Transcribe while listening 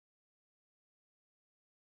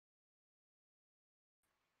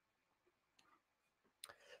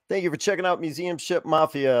Thank you for checking out Museum Ship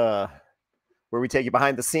Mafia, where we take you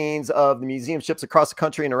behind the scenes of the museum ships across the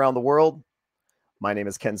country and around the world. My name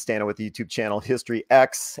is Ken Stano with the YouTube channel History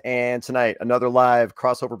X, and tonight another live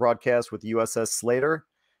crossover broadcast with USS Slater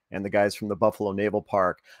and the guys from the Buffalo Naval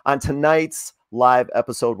Park. On tonight's live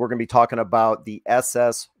episode, we're going to be talking about the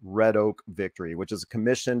SS Red Oak Victory, which is a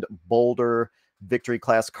commissioned Boulder Victory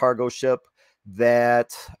class cargo ship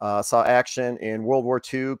that saw action in World War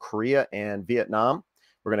II, Korea, and Vietnam.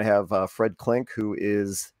 We're going to have Fred Klink, who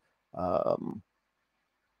is, I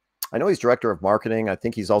know he's director of marketing. I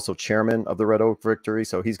think he's also chairman of the Red Oak Victory,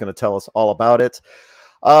 so he's going to tell us all about it.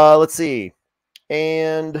 Let's see.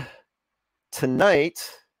 And tonight,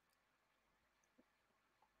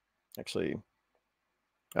 actually,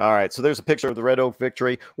 all right, so there's a picture of the Red Oak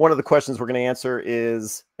Victory. One of the questions we're going to answer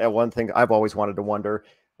is, one thing I've always wanted to wonder,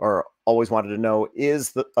 or always wanted to know,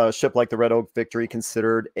 is a ship like the Red Oak Victory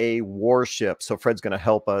considered a warship? So Fred's going to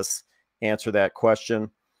help us answer that question.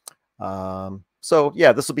 So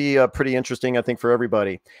yeah, this will be pretty interesting, I think, for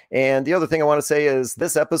everybody. And the other thing I want to say is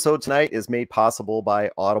this episode tonight is made possible by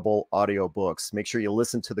Audible audiobooks. Make sure you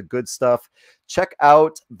listen to the good stuff. Check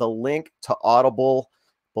out the link to Audible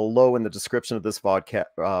below in the description of this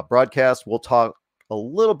broadcast. We'll talk a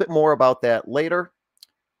little bit more about that later.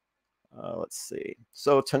 Let's see.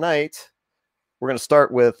 So tonight, we're going to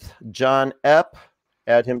start with John Epp.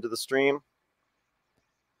 Add him to the stream.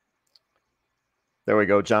 There we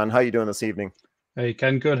go, John. How you doing this evening? Hey,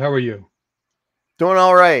 Ken. Good. How are you? Doing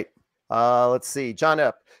all right. Let's see. John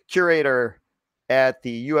Epp, curator at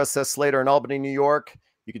the USS Slater in Albany, New York.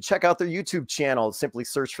 You can check out their YouTube channel. Simply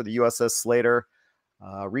search for the USS Slater.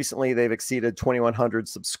 Recently, they've exceeded 2,100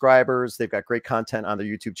 subscribers. They've got great content on their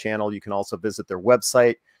YouTube channel. You can also visit their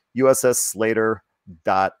website,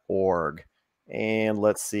 ussslater.org. And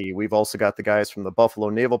let's see, we've also got the guys from the Buffalo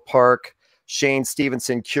Naval Park, Shane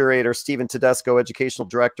Stevenson, curator, Stephen Tedesco, educational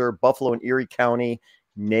director, Buffalo and Erie County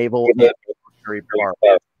Naval Military Park.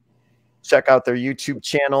 Check out their YouTube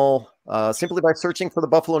channel simply by searching for the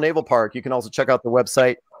Buffalo Naval Park. You can also check out the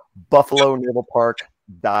website,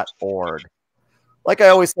 buffalonavalpark.org. Like I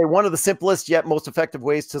always say, one of the simplest yet most effective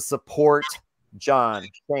ways to support John,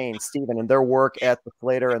 Shane, Stephen, and their work at the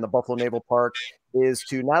Slater and the Buffalo Naval Park is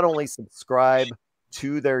to not only subscribe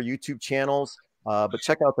to their YouTube channels, but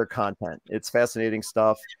check out their content. It's fascinating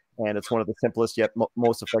stuff, and it's one of the simplest yet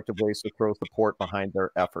most effective ways to throw support behind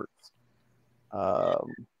their efforts.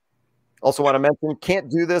 Also want to mention,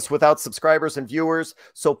 can't do this without subscribers and viewers.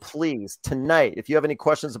 So please, tonight, if you have any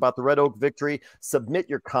questions about the Red Oak Victory, submit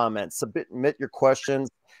your comments, submit your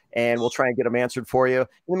questions, and we'll try and get them answered for you. In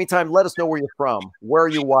the meantime, let us know where you're from. Where are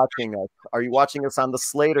you watching us? Are you watching us on the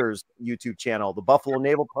Slater's YouTube channel, the Buffalo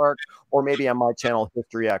Naval Park, or maybe on my channel,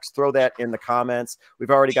 History X? Throw that in the comments.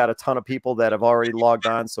 We've already got a ton of people that have already logged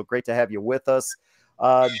on, so great to have you with us.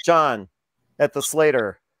 John, at the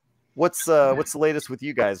Slater, what's the latest with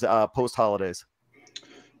you guys post holidays?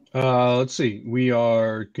 Let's see. We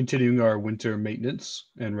are continuing our winter maintenance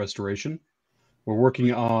and restoration. We're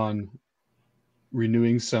working on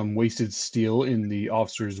renewing some wasted steel in the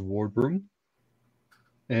officer's wardroom.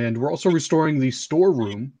 And we're also restoring the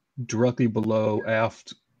storeroom directly below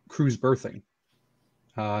aft cruise berthing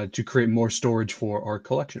to create more storage for our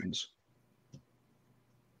collections.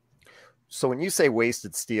 So when you say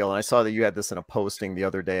wasted steel, and I saw that you had this in a posting the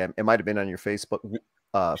other day, it might have been on your Facebook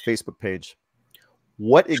page.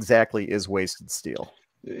 What exactly is wasted steel?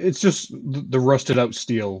 It's just the rusted out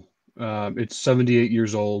steel. It's 78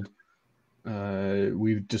 years old.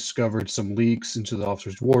 We've discovered some leaks into the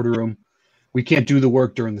officer's wardroom. We can't do the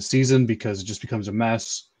work during the season because it just becomes a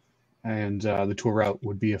mess, and the tour route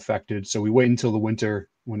would be affected. So we wait until the winter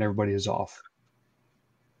when everybody is off.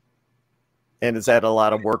 And is that a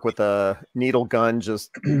lot of work with a needle gun,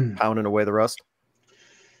 just pounding away the rust?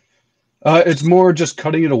 It's more just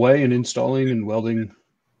cutting it away and installing and welding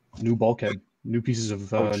new bulkhead, new pieces of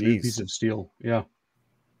steel. Yeah,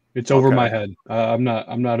 it's over my head. I'm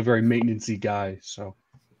not a very maintenance-y guy, so.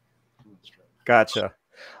 Gotcha.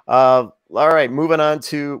 All right, moving on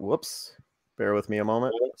to whoops. Bear with me a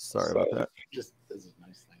moment. Sorry about that. Just as a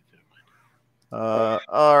nice thing to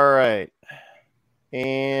all right,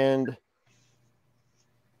 and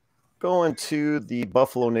going to the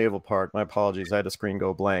Buffalo Naval Park. My apologies, I had a screen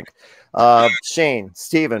go blank. Shane,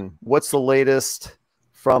 Stephen, what's the latest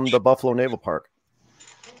from the Buffalo Naval Park?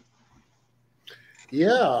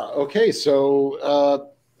 Yeah. Okay. So,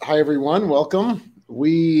 hi everyone. Welcome.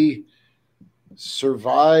 We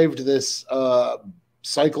survived this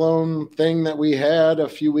cyclone thing that we had a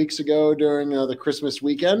few weeks ago during the Christmas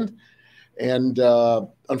weekend. And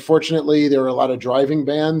unfortunately, there were a lot of driving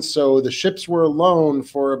bans. So the ships were alone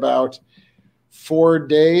for about 4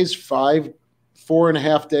 days,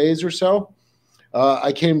 4.5 days or so.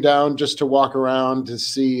 I came down just to walk around to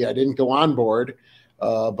see. I didn't go on board,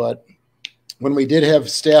 but when we did have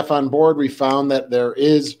staff on board, we found that there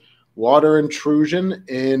is water intrusion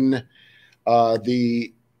in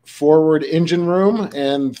the forward engine room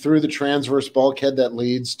and through the transverse bulkhead that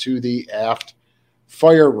leads to the aft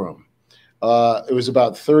fire room. It was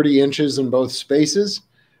about 30 inches in both spaces.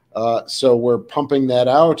 So we're pumping that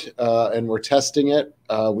out and we're testing it.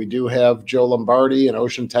 We do have Joe Lombardi and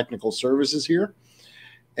Ocean Technical Services here.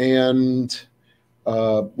 And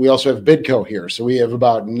we also have Bidco here. So we have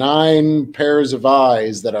about 9 pairs of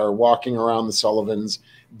eyes that are walking around the Sullivans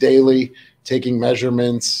daily, taking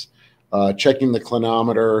measurements, checking the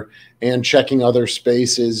clinometer, and checking other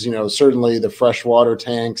spaces, certainly the freshwater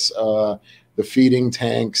tanks, the feeding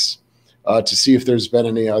tanks, to see if there's been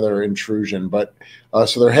any other intrusion. But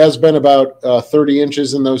so there has been about 30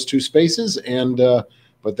 inches in those 2 spaces, and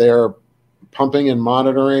but they are pumping and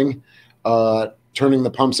monitoring, turning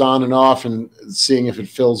the pumps on and off and seeing if it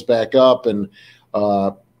fills back up. And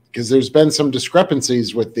because there's been some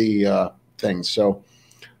discrepancies with the things. So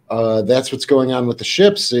that's what's going on with the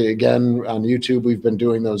ships. Again, on YouTube, we've been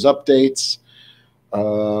doing those updates.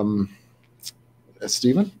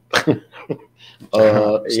 Stephen?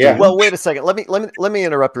 Yeah. Well, wait a second. Let me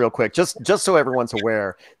interrupt real quick. Just so everyone's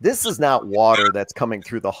aware, this is not water that's coming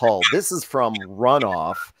through the hull. This is from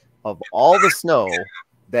runoff of all the snow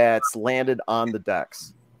that's landed on the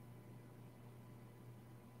decks.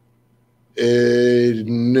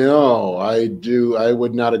 No, I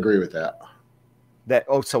would not agree with that.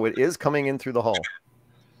 So it is coming in through the hull.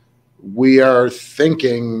 We are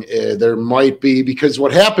thinking there might be, because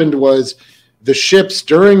what happened was the ships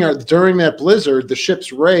during that blizzard, the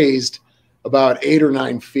ships raised about 8 or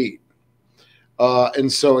 9 feet. And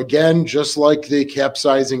so again, just like the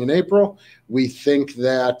capsizing in April, we think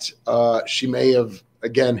that she may have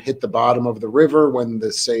again hit the bottom of the river when the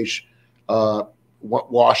Seiche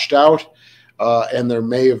washed out. And there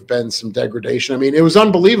may have been some degradation. I mean, it was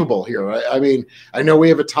unbelievable here. I mean, I know we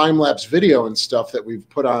have a time-lapse video and stuff that we've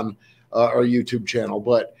put on our YouTube channel,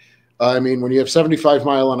 but I mean, when you have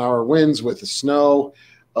 75-mile-an-hour winds with the snow,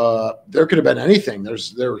 there could have been anything.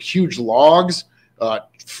 There were huge logs,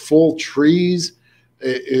 full trees.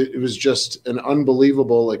 It was just an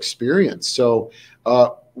unbelievable experience. So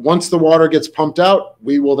once the water gets pumped out,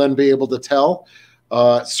 we will then be able to tell.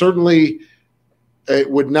 Certainly, it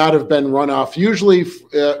would not have been runoff. Usually,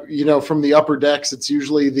 from the upper decks, it's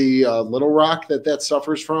usually the Little Rock that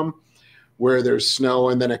suffers from, where there's snow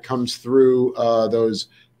and then it comes through those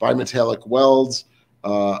bimetallic welds,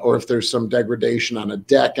 or if there's some degradation on a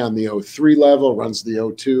deck on the O3 level, runs the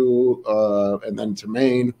O2 and then to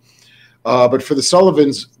main. But for the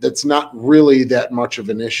Sullivans, that's not really that much of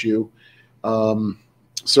an issue.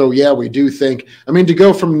 So, yeah, we do think, I mean, to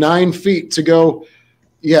go from 9 feet to go,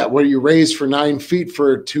 where you raise for 9 feet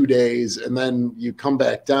for 2 days and then you come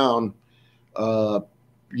back down, there's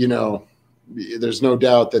no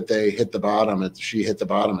doubt that they hit the bottom. She hit the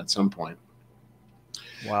bottom at some point.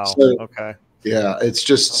 Wow. So, okay. Yeah, it's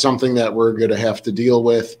just something that we're going to have to deal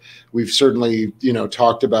with. We've certainly,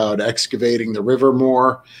 talked about excavating the river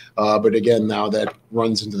more, but again, now that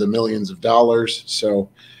runs into the millions of dollars. So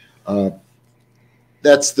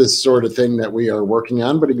that's the sort of thing that we are working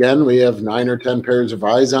on. But again, we have 9 or 10 pairs of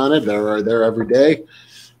eyes on it. They're there every day,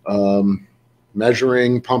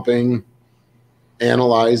 measuring, pumping,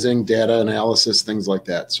 analyzing, data analysis, things like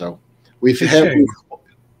that. So go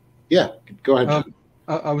ahead.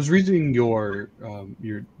 I was reading your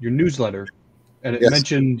newsletter, and it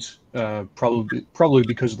mentioned probably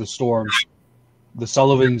because of the storm, the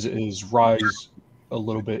Sullivans is rise a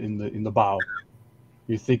little bit in the bow.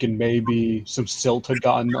 You're thinking maybe some silt had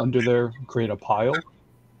gotten under there, create a pile?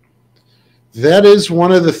 That is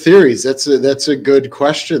one of the theories. That's a good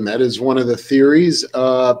question. That is one of the theories.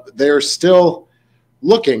 They're still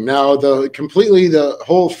looking now. The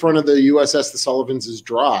whole front of the USS the Sullivans is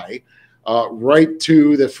dry. Right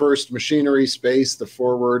to the first machinery space, the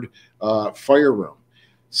forward fire room.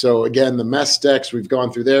 So again, the mess decks, we've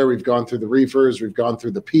gone through there. We've gone through the reefers. We've gone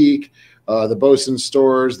through the peak, the bosun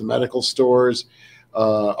stores, the medical stores,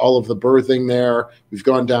 all of the berthing there. We've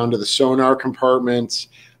gone down to the sonar compartments.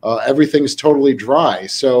 Everything's totally dry.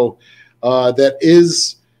 So that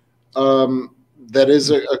is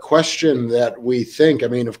a question that we think. I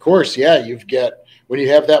mean, of course, when you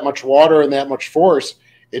have that much water and that much force,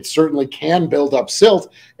 it certainly can build up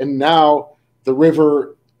silt. And now the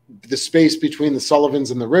river, the space between the Sullivans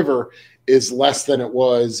and the river is less than it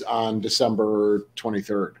was on December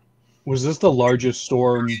 23rd. Was this the largest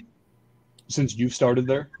storm since you've started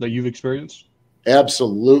there that you've experienced?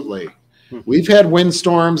 Absolutely. We've had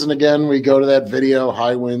windstorms, and again, we go to that video,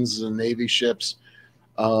 high winds and Navy ships.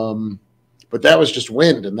 But that was just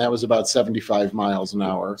wind, and that was about 75 miles an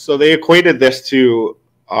hour. So they equated this to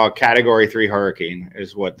a Category 3 hurricane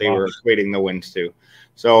is what they were equating the winds to.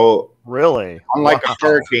 So really, unlike a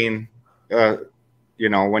hurricane, you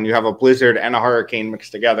know, when you have a blizzard and a hurricane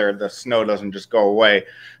mixed together, the snow doesn't just go away.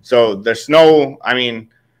 So the snow, I mean,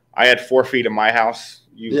 I had 4 feet in my house.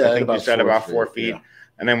 I think you said about 4 feet. Yeah.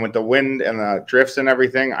 And then with the wind and the drifts and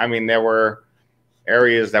everything, I mean, there were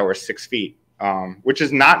areas that were 6 feet. Which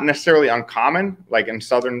is not necessarily uncommon, like in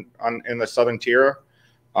the southern tier,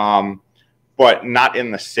 but not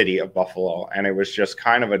in the city of Buffalo. And it was just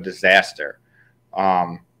kind of a disaster.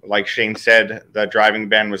 Like Shane said, the driving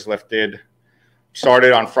ban was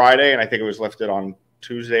started on Friday, and I think it was lifted on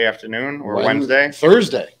Tuesday afternoon or Wednesday.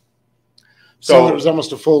 Thursday. So it was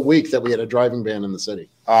almost a full week that we had a driving ban in the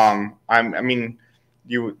city. I mean,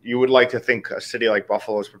 you would like to think a city like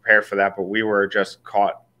Buffalo is prepared for that, but we were just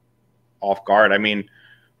caught off guard. I mean,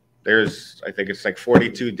 I think it's like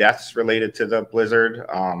 42 deaths related to the blizzard.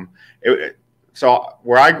 So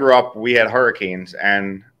where I grew up, we had hurricanes,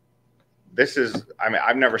 and this is, I mean,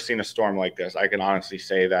 I've never seen a storm like this. I can honestly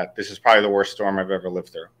say that this is probably the worst storm I've ever lived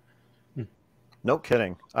through. No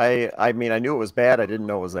kidding. I mean, I knew it was bad. I didn't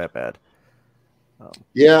know it was that bad.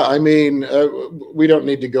 Yeah, I mean, we don't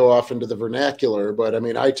need to go off into the vernacular, but I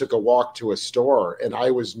mean, I took a walk to a store, and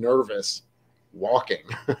I was nervous walking.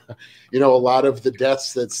 You know, a lot of the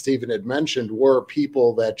deaths that Stephen had mentioned were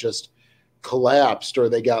people that just collapsed or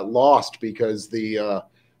they got lost because the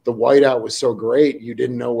whiteout was so great you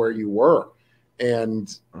didn't know where you were,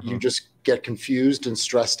 and you just get confused and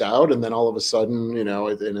stressed out, and then all of a sudden, you know,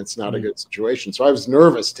 and it's not a good situation. So I was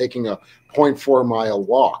nervous taking a 0.4 mile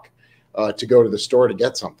walk to go to the store to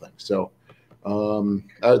get something. So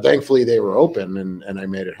thankfully they were open, and I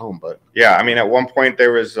made it home. But yeah, I mean, at one point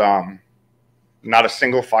there was not a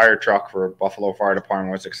single fire truck for Buffalo Fire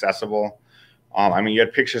Department was accessible. I mean, you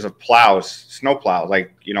had pictures of plows, snow plows,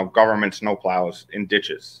 like, you know, government snow plows in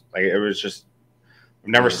ditches. Like, it was just, I've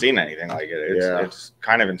never seen anything like it. It's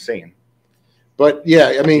kind of insane. But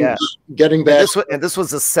yeah, I mean, getting back, this was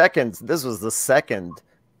the second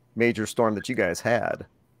major storm that you guys had.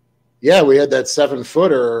 Yeah, we had that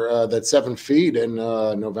 7-footer, that 7 feet in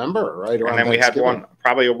November, right? And then we had one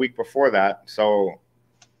probably a week before that. So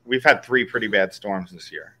we've had 3 pretty bad storms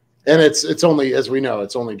this year. And it's only, as we know,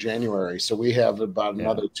 it's only January. So we have about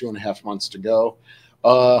another 2.5 months to go.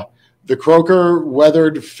 The Croaker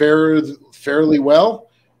weathered fairly well.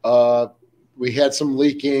 We had some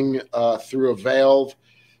leaking through a valve,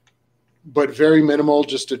 but very minimal,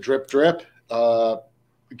 just a drip,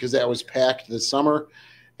 because that was packed this summer.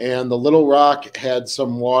 And the Little Rock had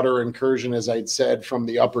some water incursion, as I'd said, from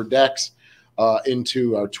the upper decks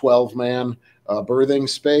into our 12-man berthing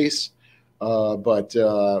space. But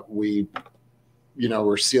we, you know,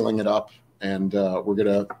 we're sealing it up, and we're going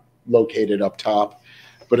to locate it up top.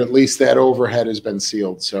 But at least that overhead has been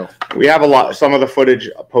sealed. So we have some of the footage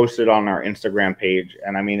posted on our Instagram page.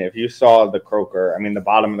 And I mean, if you saw the Croaker, I mean, the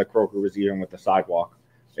bottom of the Croaker was even with the sidewalk.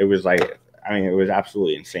 It was like, I mean, it was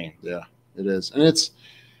absolutely insane. Yeah, it is. And it's,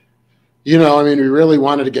 you know, I mean, we really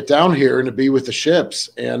wanted to get down here and to be with the ships,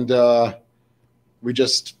 and we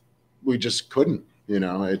just couldn't. You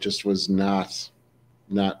know, it just was not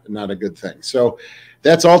a good thing. So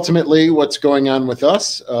that's ultimately what's going on with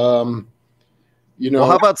us. You know, well,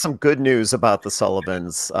 how about some good news about the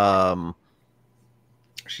Sullivans?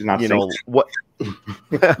 She's not, you know, what?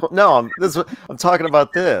 No, I'm talking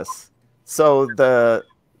about this. So the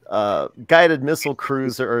guided missile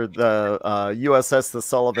cruiser, or the USS the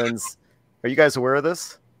Sullivans. Are you guys aware of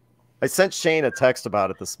this? I sent Shane a text about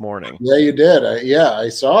it this morning. Yeah, you did. I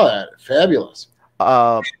saw that. Fabulous.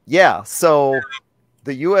 Yeah. So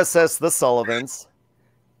the USS the Sullivans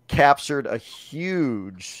captured a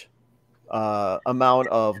huge amount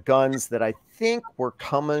of guns that I think were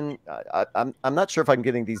coming. I'm not sure if I'm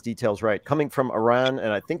getting these details right. Coming from Iran,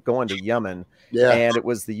 and I think going to Yemen. Yeah. And it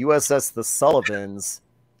was the USS the Sullivans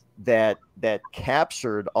that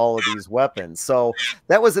captured all of these weapons. So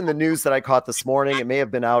that was in the news that I caught this morning. It may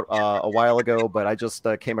have been out a while ago, but I just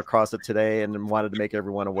came across it today and wanted to make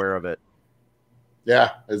everyone aware of it.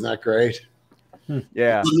 Yeah, isn't that great?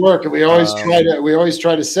 Yeah, good work. And we always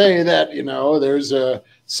try to say that, you know, there's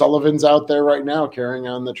Sullivans out there right now carrying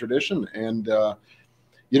on the tradition, and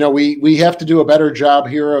you know, we have to do a better job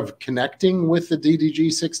here of connecting with the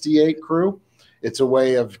DDG 68 crew. It's a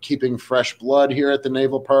way of keeping fresh blood here at the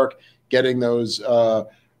Naval Park, getting those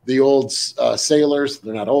the old sailors.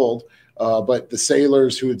 They're not old, but the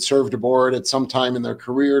sailors who had served aboard at some time in their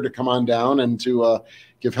career to come on down and to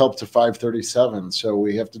give help to 537. So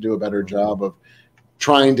we have to do a better job of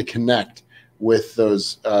trying to connect with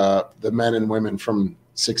those the men and women from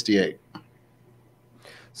 68.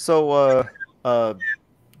 So,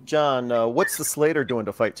 John, what's the Slater doing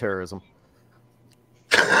to fight terrorism?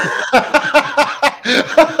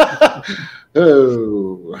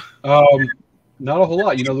 Oh, not a whole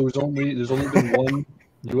lot. You know, there's only been one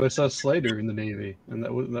USS Slater in the Navy, and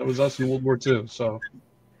that was us in World War II. So,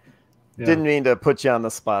 yeah. Didn't mean to put you on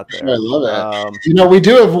the spot there. I love that. You know, we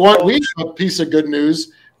do have one. We have a piece of good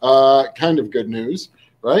news, kind of good news,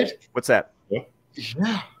 right? What's that?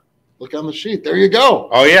 Yeah. Look on the sheet. There you go.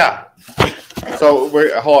 Oh yeah. So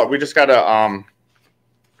hold on. We just gotta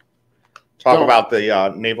talk about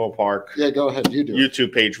the Naval Park. Yeah, go ahead. You do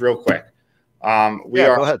YouTube page real quick. We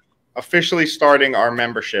go are ahead. officially starting our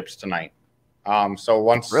memberships tonight. So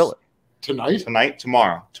once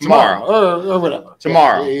tomorrow, or whatever.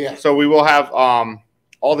 Tomorrow. Yeah. So we will have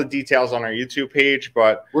all the details on our YouTube page,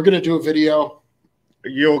 but we're gonna do a video.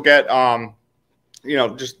 You'll get you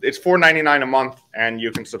know, just it's $4.99 a month, and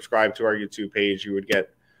you can subscribe to our YouTube page. You would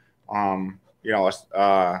get you know,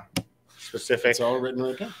 a specific. It's all written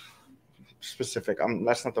right down. Specific.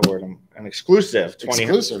 That's not the word. An exclusive 20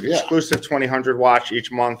 exclusive 2000 watch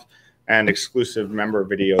each month, and exclusive member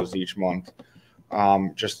videos each month.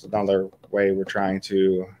 Just another way we're trying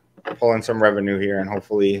to pull in some revenue here, and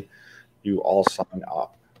hopefully you all sign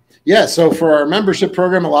up. Yeah. So for our membership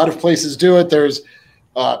program, a lot of places do it. There's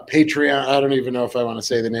Patreon. I don't even know if I want to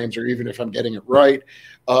say the names or even if I'm getting it right.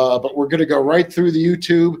 But we're going to go right through the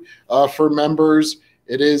YouTube for members.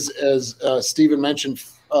 It is, as Stephen mentioned,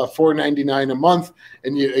 $4.99 a month,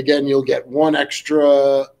 and you'll get one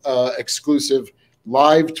extra exclusive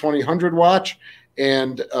live 2000 watch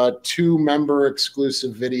and 2 member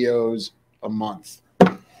exclusive videos a month.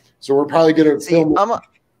 So we're probably going to film.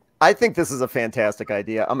 I think this is a fantastic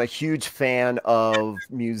idea. I'm a huge fan of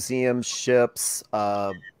museum ships,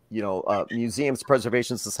 museums,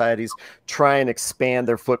 preservation societies, try and expand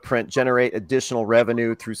their footprint, generate additional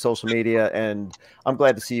revenue through social media, and I'm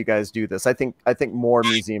glad to see you guys do this. I think more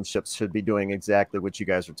museum ships should be doing exactly what you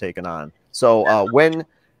guys are taking on. So when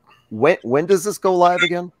does this go live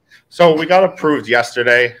again? So we got approved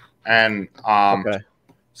yesterday, and okay.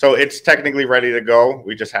 So it's technically ready to go.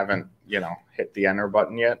 We just haven't, hit the enter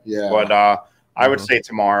button yet. Yeah. But I would say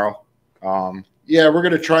tomorrow. Yeah, we're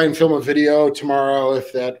going to try and film a video tomorrow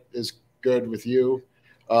if that is good with you.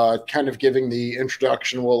 Kind of giving the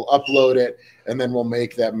introduction. We'll upload it, and then we'll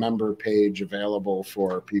make that member page available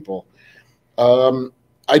for people.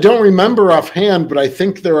 I don't remember offhand, but I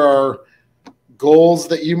think there are goals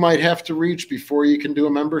that you might have to reach before you can do a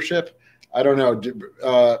membership. I don't know.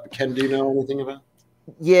 Ken, do you know anything about it?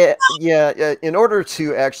 Yeah. In order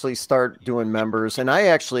to actually start doing members, and I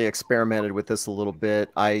actually experimented with this a little bit.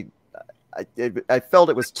 I felt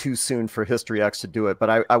it was too soon for History X to do it,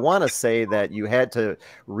 but I want to say that you had to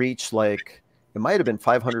reach it might have been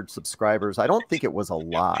 500 subscribers. I don't think it was a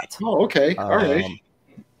lot. Oh, okay. All right.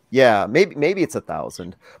 Yeah, maybe it's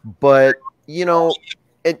 1,000, but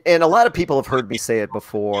and a lot of people have heard me say it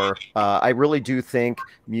before. I really do think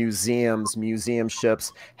museum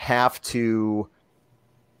ships have to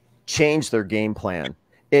change their game plan.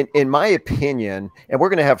 In my opinion, and we're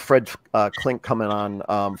going to have Fred Klink coming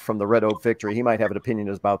on from the Red Oak Victory. He might have an opinion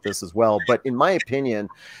about this as well. But in my opinion,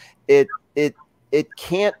 it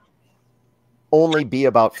can't only be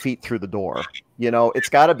about feet through the door. It's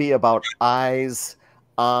got to be about eyes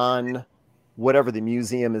on whatever the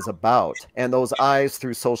museum is about, and those eyes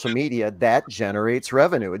through social media, that generates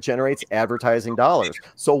revenue. It generates advertising dollars.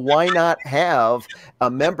 So why not have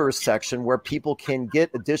a members section where people can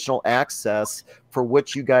get additional access for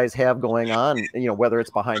what you guys have going on, whether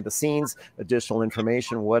it's behind the scenes, additional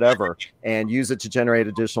information, whatever, and use it to generate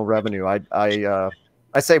additional revenue. I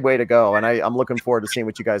say way to go, and I'm looking forward to seeing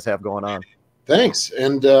what you guys have going on. Thanks.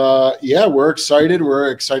 And yeah, we're excited.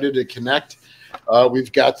 We're excited to connect.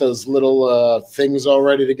 We've got those little things all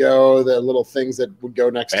ready to go, the little things that would go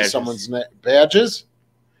next to someone's badges.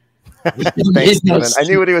 Thanks, Stephen. I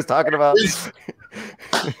knew what he was talking about.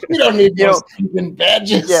 We don't need those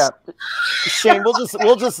badges. Yeah, Shane, we'll just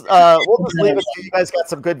leave it to you. You guys got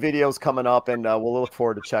some good videos coming up, and we'll look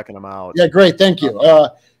forward to checking them out. Yeah, great. Thank you.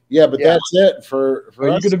 That's it for Are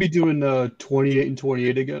you going to be doing 28 and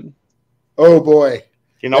 28 again? Oh boy.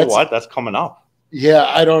 You know what? That's coming up. Yeah,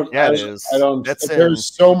 I don't. Yeah, it is. I don't.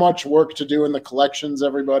 There's so much work to do in the collections,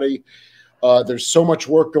 everybody. There's so much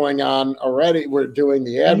work going on already. We're doing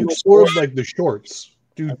the Admiral. Sort of like the shorts.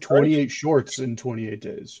 do 28 shorts in 28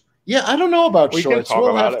 days. Yeah, I don't know about We shorts. can talk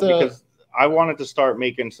We'll about have it to. because I wanted to start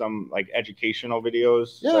making some like educational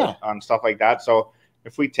videos, Yeah. on stuff like that. So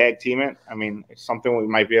if we tag team it, I mean, it's something we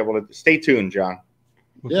might be able to. Stay tuned, John.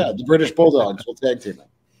 Yeah, the British Bulldogs will tag team it.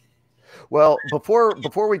 Well, before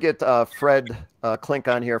we get Fred Klink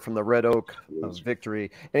on here from the Red Oak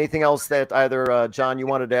Victory, anything else that either John you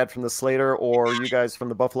wanted to add from the Slater or you guys from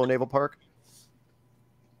the Buffalo Naval Park?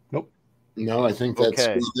 Nope. No, I think that's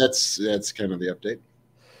Okay. that's kind of the update.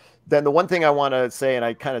 Then the one thing I want to say, and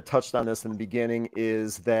I kind of touched on this in the beginning,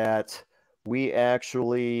 is that we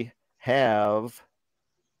actually have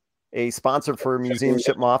a sponsor for Museum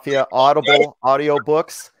Ship Mafia, Audible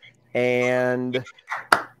audiobooks, and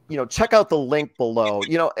check out the link below.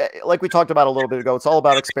 Like we talked about a little bit ago, it's all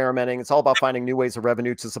about experimenting. It's all about finding new ways of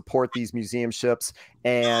revenue to support these museum ships,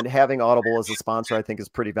 and having Audible as a sponsor, I think, is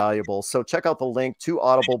pretty valuable. So check out the link to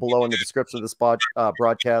Audible below in the description of this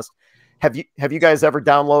broadcast. Have you guys ever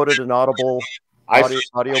downloaded an Audible audiobook?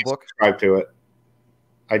 I subscribe to it.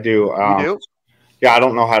 I do. You do? Yeah, I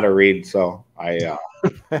don't know how to read, so I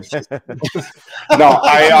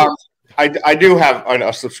I do have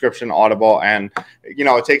a subscription to Audible, and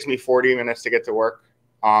it takes me 40 minutes to get to work.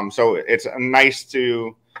 So it's nice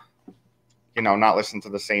to not listen to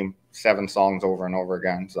the same 7 songs over and over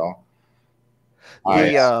again. So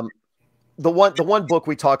the one book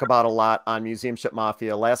we talk about a lot on Museum Ship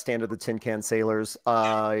Mafia, Last Stand of the Tin Can Sailors.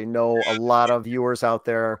 I know a lot of viewers out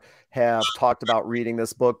there have talked about reading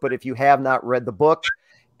this book, but if you have not read the book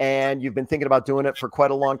and you've been thinking about doing it for quite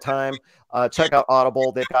a long time, check out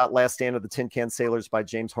Audible. They've got Last Stand of the Tin Can Sailors by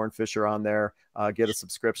James Hornfisher on there. Get a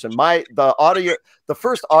subscription. The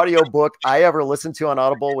first audio book I ever listened to on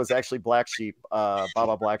Audible was actually Black Sheep,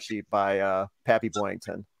 Baba Black Sheep by Pappy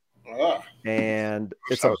Boyington. And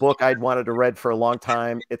it's a book I'd wanted to read for a long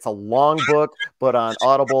time. It's a long book, but on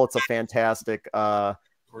Audible, it's a fantastic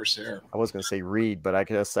Corsair. I was going to say read, but I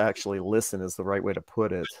guess actually listen is the right way to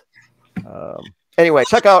put it. Anyway,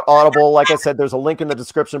 check out Audible. Like I said, there's a link in the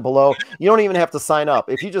description below. You don't even have to sign up.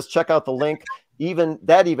 If you just check out the link,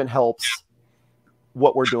 that even helps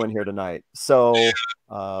what we're doing here tonight. So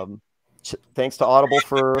thanks to Audible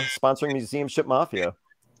for sponsoring Museum Ship Mafia.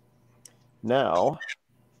 Now,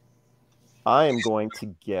 I am going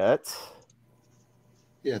to get...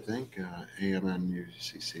 Yeah, thank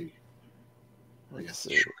AMNUCC. Let's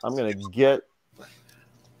see. I'm going to get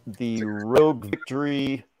the Rogue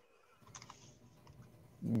Victory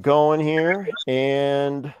going here,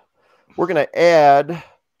 and we're going to add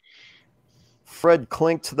Fred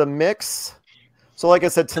Klink to the mix. So like I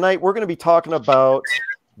said, tonight we're going to be talking about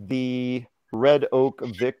the Red Oak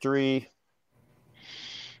Victory.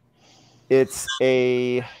 It's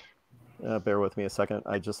a bear with me a second,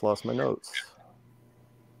 I just lost my notes.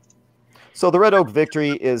 So the Red Oak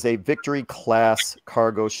Victory is a Victory class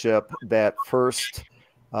cargo ship that first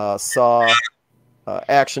saw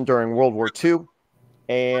action during World War II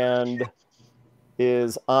and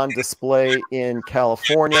is on display in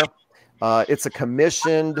California. It's a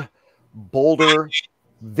commissioned Boulder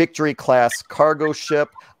Victory class cargo ship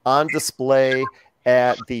on display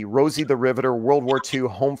at the Rosie the Riveter World War II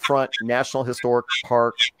Homefront National Historic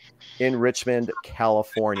Park in Richmond,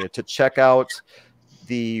 California. To check out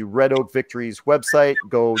the Red Oak Victory's website,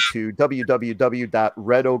 go to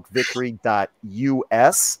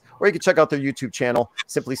www.redoakvictory.us, or you can check out their YouTube channel.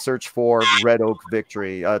 Simply search for Red Oak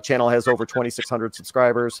Victory. Channel has over 2,600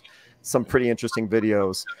 subscribers. Some pretty interesting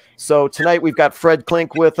videos. So tonight we've got Fred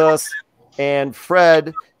Klink with us, and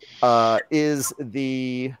Fred is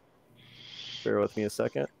the... Bear with me a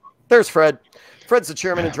second. There's Fred. Fred's the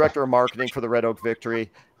chairman and director of marketing for the Red Oak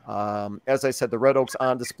Victory. As I said, the Red Oak's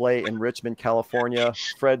on display in Richmond, California.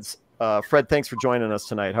 Fred, thanks for joining us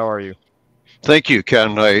tonight. How are you? Thank you,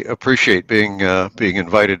 Ken. I appreciate being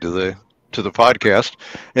invited to the podcast,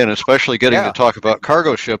 and especially getting to talk about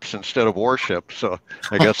cargo ships instead of warships. So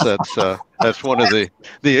I guess that's one of the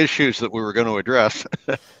issues that we were going to address.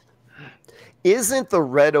 Isn't the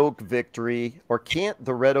Red Oak Victory, or can't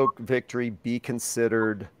the Red Oak Victory be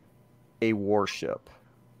considered a warship?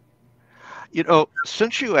 You know,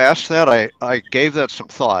 since you asked that, I gave that some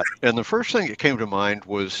thought. And the first thing that came to mind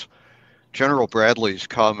was General Bradley's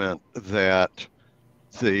comment that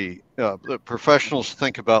the professionals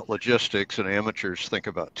think about logistics and amateurs think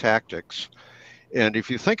about tactics. And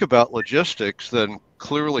if you think about logistics, then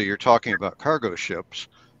clearly you're talking about cargo ships,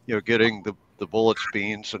 getting the bullets,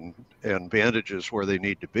 beans, and bandages where they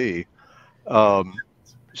need to be.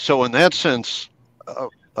 So in that sense,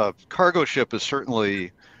 a cargo ship is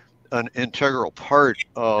certainly an integral part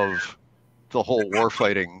of the whole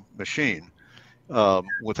warfighting machine.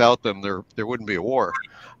 Without them, there wouldn't be a war.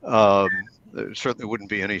 There certainly wouldn't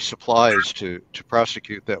be any supplies to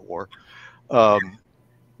prosecute that war.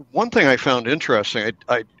 One thing I found interesting,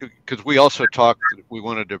 because we also talked, we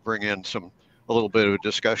wanted to bring in a little bit of a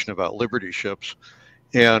discussion about Liberty ships,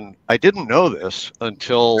 and I didn't know this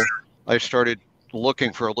until I started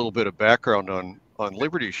looking for a little bit of background on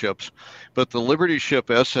Liberty ships. But the Liberty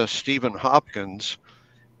ship SS Stephen Hopkins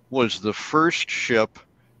was the first ship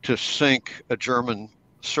to sink a German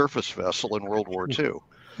surface vessel in World War II.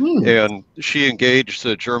 And she engaged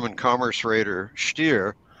the German commerce raider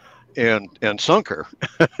Stier and sunk her.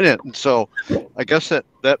 And so I guess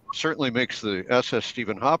that certainly makes the SS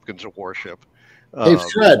Stephen Hopkins a warship.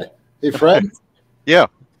 Hey, Fred. Yeah.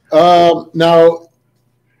 Now,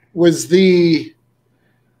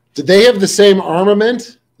 did they have the same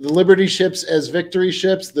armament, the Liberty ships, as Victory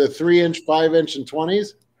ships, the 3-inch, 5-inch, and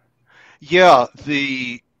 20s? Yeah,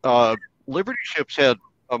 the Liberty ships had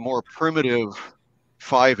a more primitive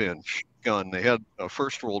 5-inch gun. They had a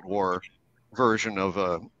First World War version of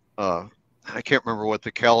I can't remember what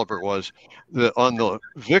the caliber was. On the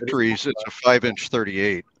Victories, it's a 5-inch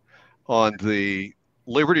 38. On the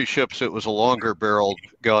Liberty ships, it was a longer barreled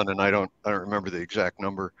gun, and I don't remember the exact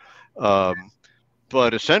number.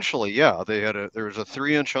 But essentially, yeah, there was a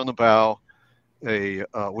 3-inch on the bow,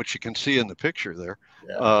 which you can see in the picture there,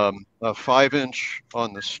 a 5-inch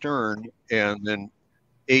on the stern, and then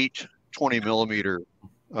 8 20-millimeter,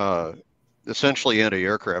 essentially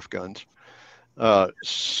anti-aircraft guns.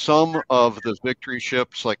 Some of the Victory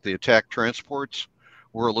ships, like the attack transports,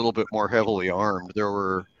 were a little bit more heavily armed. There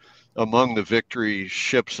were, among the Victory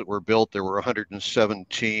ships that were built, there were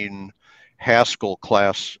 117 Haskell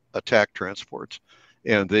class attack transports,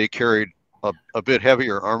 and they carried a bit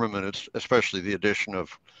heavier armament, especially the addition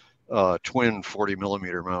of twin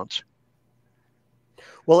 40-millimeter mounts.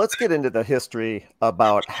 Well, let's get into the history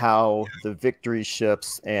about how the Victory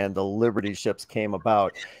ships and the Liberty ships came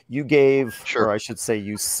about. You gave, Sure. or I should say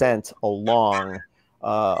you sent along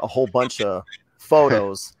a whole bunch of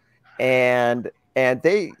photos, and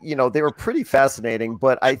they, they were pretty fascinating,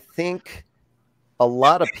 but I think a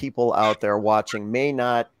lot of people out there watching may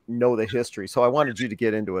not know the history. So I wanted you to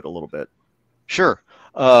get into it a little bit. Sure.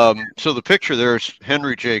 So the picture there's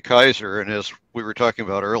Henry J. Kaiser, and as we were talking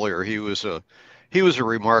about earlier, he was a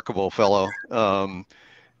remarkable fellow.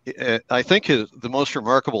 I think the most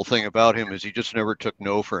remarkable thing about him is he just never took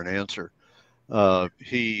no for an answer.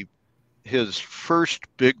 His first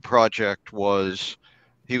big project was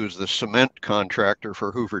he was the cement contractor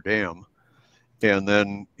for Hoover Dam, and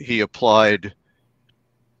then he applied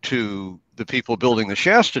to the people building the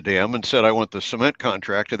Shasta Dam and said, "I want the cement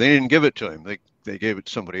contract," and they didn't give it to him. They gave it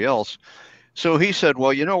to somebody else. So he said,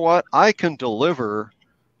 "Well, you know what? I can deliver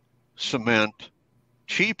cement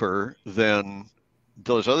cheaper than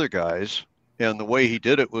those other guys." And the way he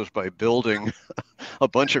did it was by building a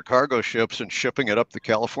bunch of cargo ships and shipping it up the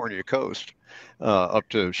California coast, up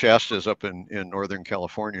to Shasta's up in Northern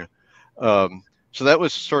California. So that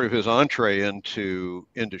was sort of his entree into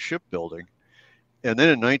shipbuilding. And then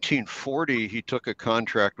in 1940, he took a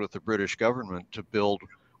contract with the British government to build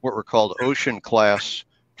what were called ocean class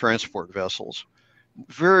transport vessels.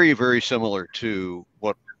 Very, very similar to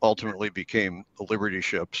what ultimately became the Liberty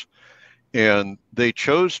ships. And they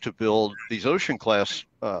chose to build these ocean class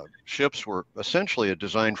ships were essentially a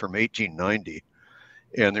design from 1890,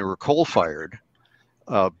 and they were coal fired.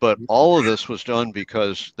 But all of this was done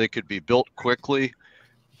because they could be built quickly.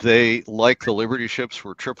 They, like the Liberty ships,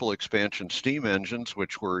 were triple expansion steam engines,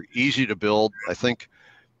 which were easy to build. I think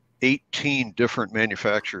 18 different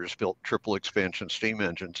manufacturers built triple expansion steam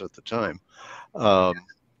engines at the time.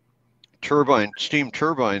 Steam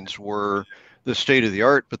turbines were the state of the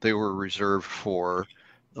art, but they were reserved for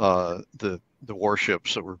the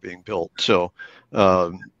warships that were being built. So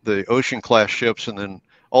the ocean class ships, and then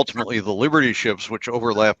ultimately the Liberty ships, which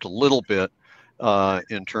overlapped a little bit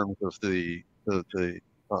in terms of the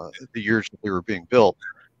years that they were being built,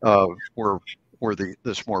 were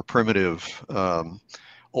this more primitive,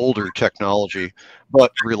 older technology,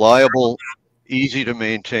 but reliable, easy to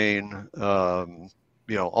maintain.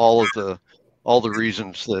 All the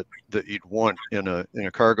reasons that you'd want in a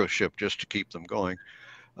cargo ship just to keep them going.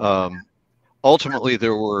 Ultimately,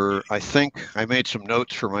 there were, I think, I made some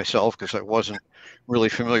notes for myself because I wasn't really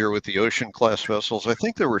familiar with the ocean class vessels. I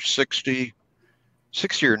think there were 60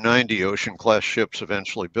 or 90 ocean class ships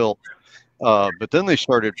eventually built. But then they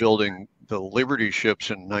started building the Liberty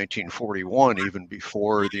ships in 1941, even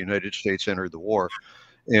before the United States entered the war.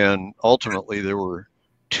 And ultimately, there were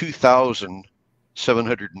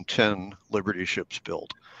 2,710 Liberty ships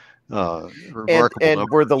built. Remarkable And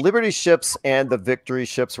number. were the Liberty ships and the Victory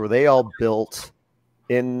ships, were they all built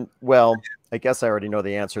in, well, I guess I already know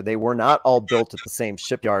the answer. They were not all built at the same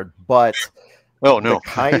shipyard, but Oh the no,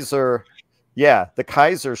 Kaiser, yeah, the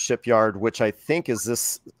Kaiser shipyard, which I think is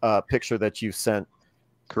this picture that you sent.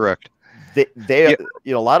 correct. They Yeah.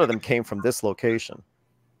 you know, a lot of them came from this location.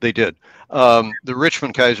 They did. The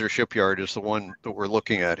Richmond Kaiser shipyard is the one that we're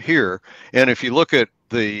looking at here. And if you look at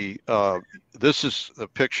the, this is a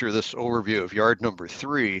picture, this overview of yard number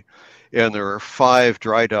 3, and there are 5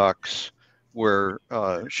 dry docks where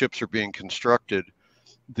ships are being constructed.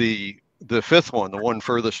 The 5th one, the one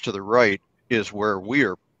furthest to the right, is where we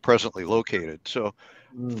are presently located. So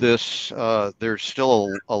this, there's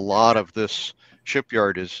still a lot of this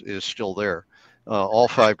shipyard is still there. All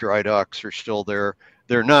 5 dry docks are still there.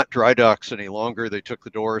 They're not dry docks any longer. They took the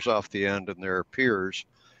doors off the end and they're piers,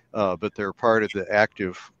 but they're part of the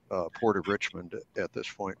active Port of Richmond at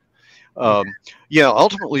this point. Yeah,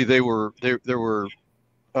 ultimately there were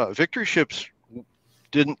Victory ships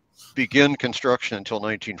didn't begin construction until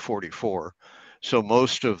 1944. So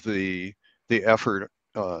most of the effort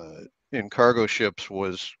in cargo ships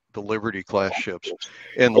was the Liberty class ships,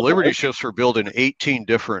 and the Liberty ships were built in 18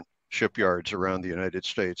 different shipyards around the United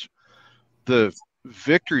States. The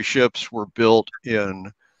Victory ships were built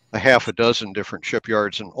in a half a dozen different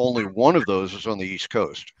shipyards, and only one of those was on the East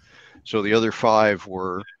Coast. So the other 5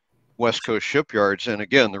 were West Coast shipyards. And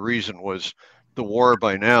again, the reason was the war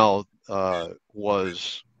by now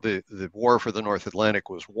was the war for the North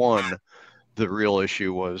Atlantic was won. The real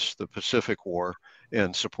issue was the Pacific War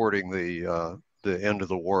and supporting the end of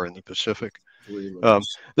the war in the Pacific.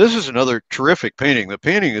 This is another terrific painting. The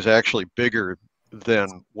painting is actually bigger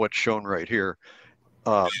than what's shown right here.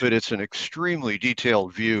 But it's an extremely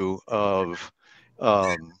detailed view of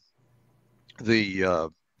the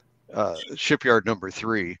shipyard number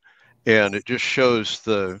 3, and it just shows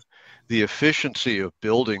the efficiency of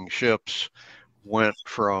building ships. Went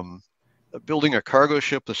from building a cargo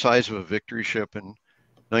ship the size of a Victory ship in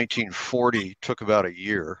 1940 took about a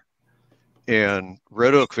year, and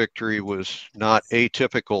Red Oak Victory was not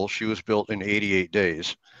atypical. She was built in 88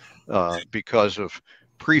 days because of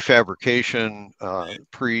prefabrication,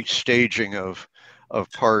 pre-staging of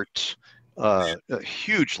parts, a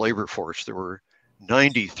huge labor force. There were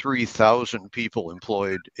 93,000 people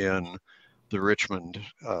employed in the Richmond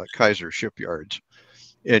Kaiser shipyards.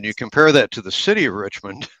 And you compare that to the city of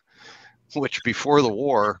Richmond, which before the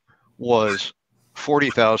war was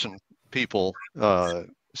 40,000 people.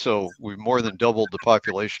 So we more than doubled the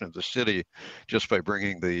population of the city just by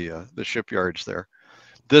bringing the shipyards there.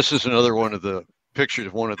 This is another one of the pictures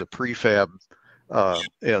of one of the prefab,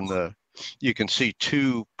 and you can see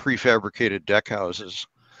 2 prefabricated deck houses.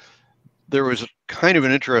 There was kind of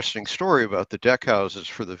an interesting story about the deck houses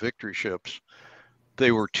for the Victory ships.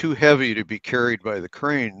 They were too heavy to be carried by the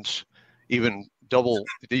cranes, even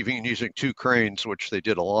using 2 cranes, which they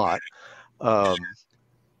did a lot.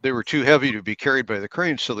 They were too heavy to be carried by the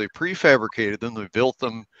cranes, so they prefabricated them. They built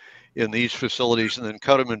them in these facilities and then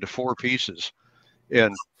cut them into 4 pieces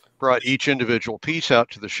and brought each individual piece out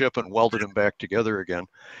to the ship and welded them back together again.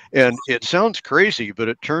 And it sounds crazy, but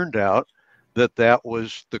it turned out that that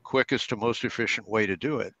was the quickest and most efficient way to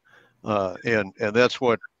do it. And that's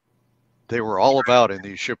what they were all about in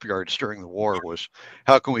these shipyards during the war, was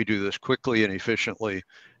how can we do this quickly and efficiently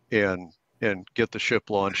and get the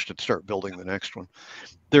ship launched and start building the next one.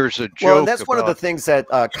 There's a joke. Well, and that's one of the things that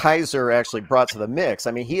Kaiser actually brought to the mix.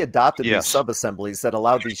 I mean, he adopted these sub-assemblies that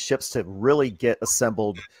allowed these ships to really get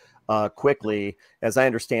assembled quickly. As I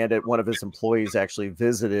understand it, one of his employees actually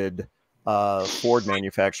visited Ford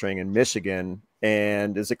manufacturing in Michigan.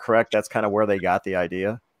 And is it correct that's kind of where they got the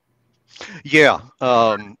idea? Yeah.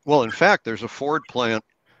 Well, in fact, there's a Ford plant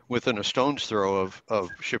within a stone's throw of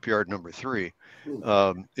shipyard number 3.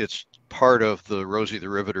 It's part of the Rosie the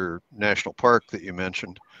Riveter National Park that you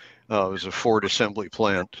mentioned. It was a Ford assembly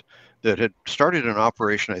plant that had started an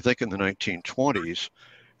operation, I think, in the 1920s.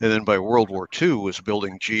 And then by World War II was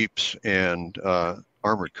building Jeeps and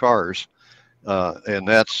armored cars. And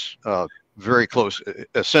that's very close,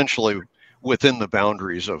 essentially within the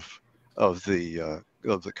boundaries of the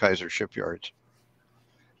Kaiser shipyards.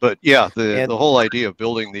 But yeah, the whole idea of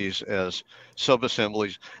building these as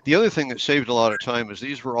sub-assemblies. The other thing that saved a lot of time is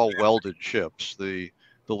these were all welded ships. The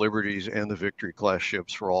Liberties and the Victory class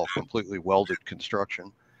ships were all completely welded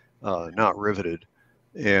construction, not riveted.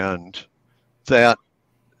 And that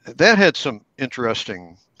had some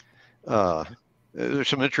interesting, there's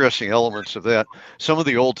some interesting elements of that. Some of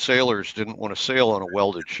the old sailors didn't want to sail on a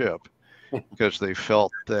welded ship because they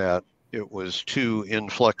felt that it was too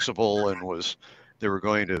inflexible and they were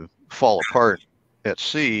going to fall apart at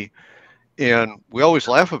sea. And we always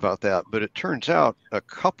laugh about that, but it turns out a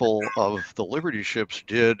couple of the Liberty ships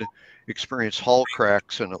did experience hull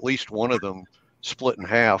cracks, and at least one of them split in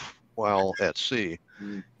half while at sea.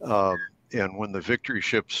 And when the Victory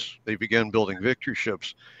ships, they began building Victory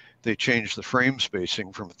ships, they changed the frame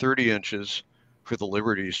spacing from 30 inches for the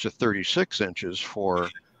Liberties to 36 inches for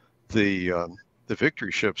the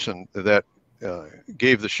Victory ships, and that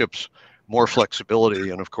gave the ships more flexibility.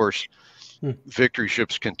 And of course, Victory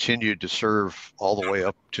ships continued to serve all the way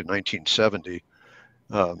up to 1970,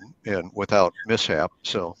 and without mishap.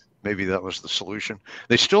 So maybe that was the solution.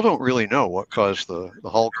 They still don't really know what caused the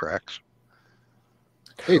hull cracks.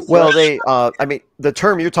 Well, I mean, the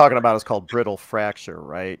term you're talking about is called brittle fracture,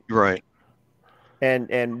 right? Right.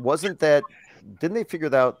 And wasn't that, didn't they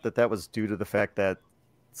figure out that was due to the fact that,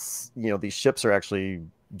 these ships are actually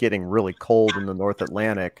getting really cold in the North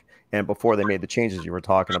Atlantic, and before they made the changes you were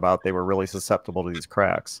talking about, they were really susceptible to these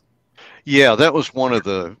cracks? Yeah, that was one of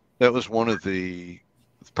the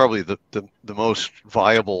probably the most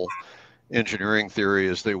viable engineering theory.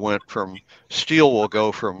 Is they went from steel will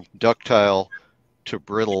go from ductile to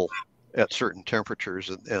brittle at certain temperatures,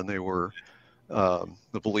 and they were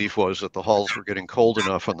the belief was that the hulls were getting cold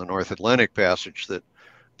enough on the North Atlantic Passage that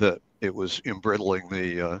it was embrittling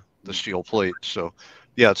the steel plate. So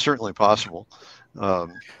yeah, it's certainly possible.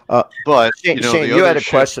 But Shane, you had a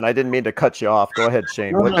question. I didn't mean to cut you off. Go ahead,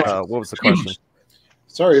 Shane. No, what was the question?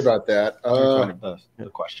 Sorry about that. The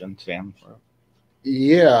question, Sam.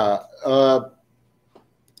 Yeah.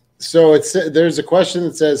 So there's a question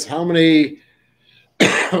that says how many.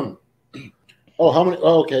 How many?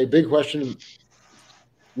 Oh, okay, big question.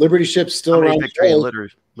 Liberty ships still around? Victory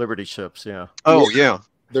Liberty ships, yeah. Oh, yeah.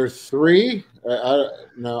 There are 3.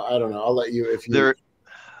 No, I don't know. I'll let you if you.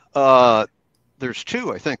 There's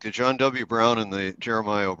 2, I think. The John W. Brown and the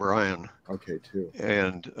Jeremiah O'Brien. Okay, 2.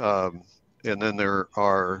 And then there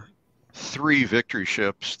are 3 Victory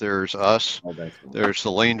ships. There's us. Oh, there's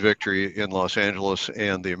the Lane Victory in Los Angeles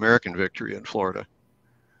and the American Victory in Florida.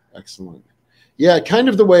 Excellent. Yeah, kind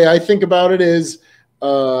of the way I think about it is,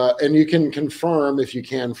 and you can confirm if you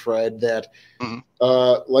can, Fred, that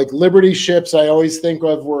like Liberty ships I always think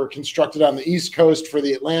of were constructed on the East Coast for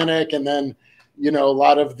the Atlantic, and then, a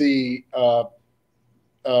lot of the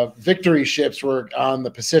Victory ships were on the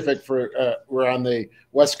Pacific were on the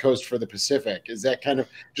West Coast for the Pacific. Is that kind of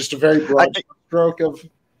just a very broad stroke of?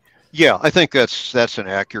 Yeah, I think that's an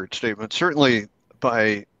accurate statement. Certainly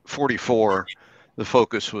by 44, the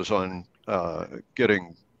focus was on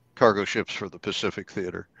getting cargo ships for the Pacific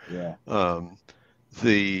theater. Yeah.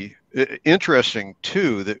 Interesting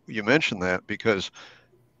too that you mentioned that, because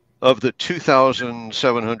of the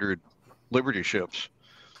 2,700 Liberty ships,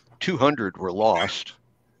 200 were lost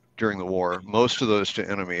during the war, most of those to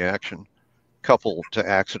enemy action, coupled to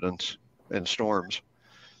accidents and storms.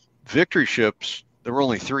 Victory ships, there were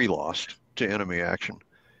only 3 lost to enemy action.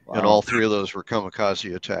 Wow. And all 3 of those were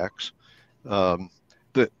kamikaze attacks.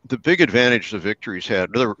 The big advantage the Victories had,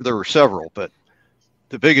 there were several, but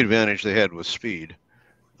the big advantage they had was speed.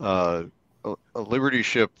 A Liberty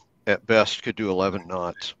ship at best could do 11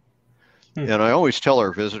 knots. And I always tell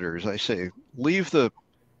our visitors, I say, when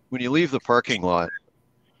you leave the parking lot,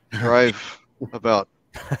 drive about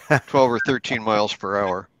 12 or 13 miles per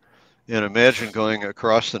hour, and imagine going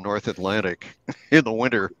across the North Atlantic in the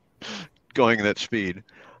winter, going that speed.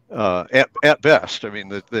 At best, I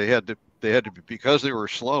mean, they had to be, because they were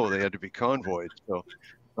slow, they had to be convoyed. So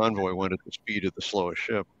convoy went at the speed of the slowest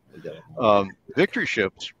ship. Victory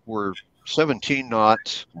ships were 17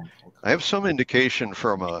 knots. I have some indication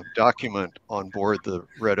from a document on board the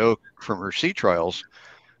Red Oak from her sea trials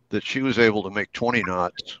that she was able to make 20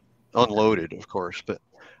 knots, unloaded, of course. But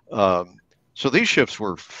so these ships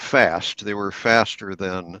were fast. They were faster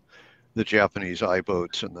than the Japanese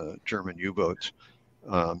I-boats and the German U-boats.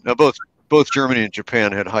 Now, both Germany and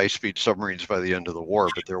Japan had high-speed submarines by the end of the war,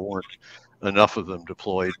 but there weren't enough of them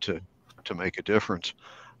deployed to make a difference.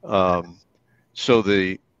 So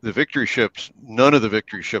the Victory ships, none of the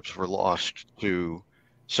Victory ships were lost to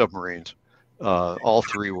submarines. All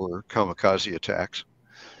 3 were kamikaze attacks.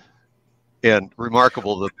 And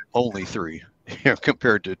remarkable that only 3,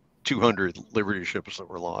 compared to 200 Liberty ships that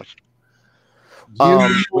were lost. When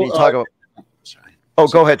you talk about,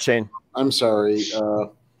 go ahead, Shane. I'm sorry.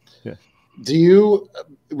 Do you,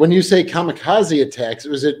 when you say kamikaze attacks,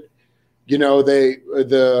 was it,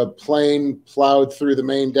 the plane plowed through the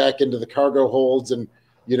main deck into the cargo holds and,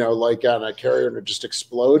 like on a carrier, and it just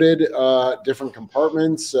exploded different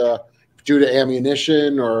compartments due to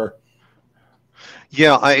ammunition or?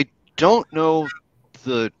 Yeah, I don't know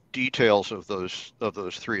the details of those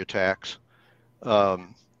three attacks,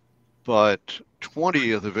 but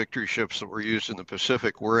 20 of the victory ships that were used in the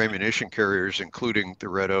Pacific were ammunition carriers, including the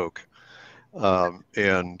Red Oak,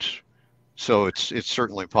 and so it's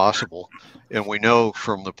certainly possible. And we know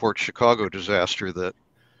from the Port Chicago disaster that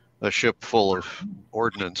a ship full of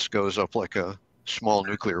ordnance goes up like a small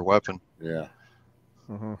nuclear weapon. Yeah.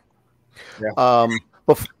 Mm-hmm. Yeah.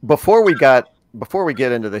 Before we get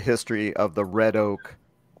into the history of the Red Oak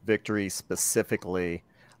victory specifically,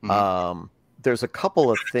 there's a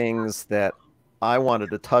couple of things that I wanted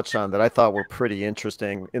to touch on that I thought were pretty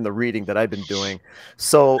interesting in the reading that I've been doing.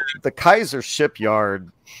 So the Kaiser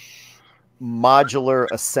shipyard modular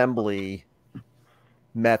assembly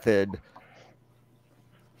method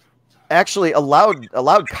actually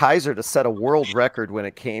allowed Kaiser to set a world record when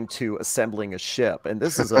it came to assembling a ship. And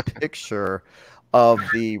this is a picture of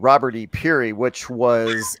the Robert E. Peary, which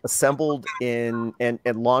was assembled and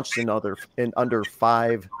launched in under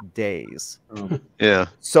 5 days. Yeah.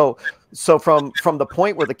 So from the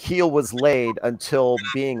point where the keel was laid until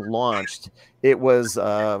being launched, it was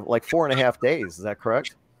like 4.5 days. Is that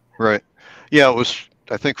correct? Right. Yeah, it was,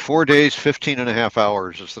 I think, 4 days, 15.5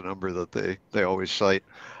 hours is the number that they always cite.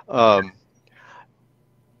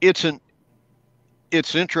 It's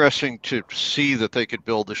interesting to see that they could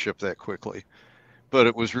build the ship that quickly, but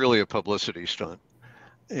it was really a publicity stunt.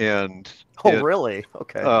 And really?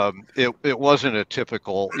 Okay. It wasn't a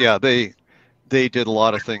typical. Yeah, they did a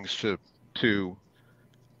lot of things to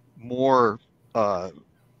more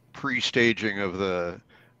pre-staging of the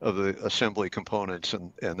assembly components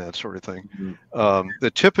and that sort of thing. Mm-hmm.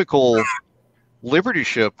 The typical Liberty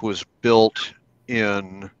ship was built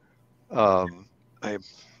in. I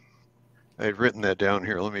had written that down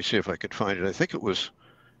here. Let me see if I could find it. I think it was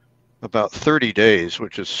about 30 days,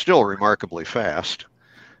 which is still remarkably fast.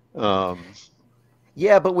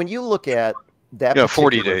 Yeah, but when you look at that,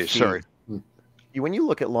 40 days. Sorry. When you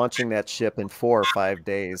look at launching that ship in 4 or 5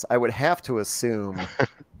 days, I would have to assume,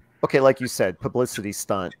 okay, like you said, publicity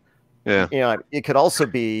stunt. Yeah. You know, it could also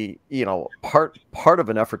be, you know, part of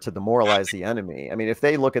an effort to demoralize the enemy. I mean, if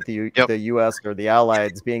they look at the U.S. or the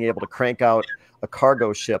Allies being able to crank out a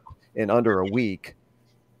cargo ship in under a week,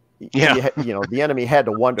 yeah, you know, the enemy had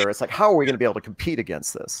to wonder. It's like, how are we going to be able to compete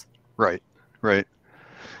against this? Right.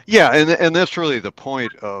 Yeah, and that's really the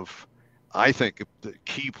point of, I think, the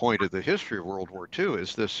key point of the history of World War II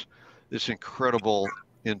is this incredible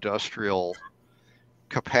industrial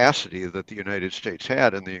capacity that the United States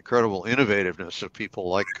had, and the incredible innovativeness of people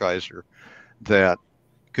like Kaiser that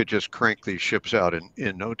could just crank these ships out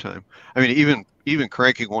in no time. I mean, even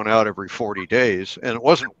cranking one out every 40 days, and it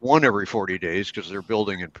wasn't one every 40 days because they're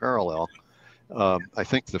building in parallel. I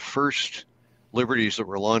think the first Liberties that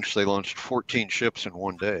were launched, they launched 14 ships in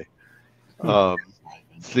one day.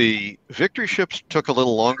 The Victory ships took a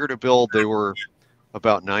little longer to build. They were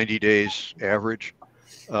about 90 days average,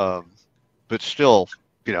 but still,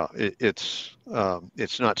 you know, it's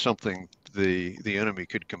not something the enemy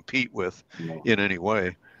could compete with in any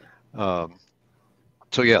way. So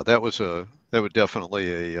yeah, that was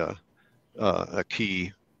definitely a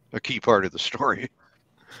key part of the story.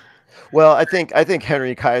 Well, I think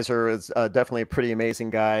Henry Kaiser is definitely a pretty amazing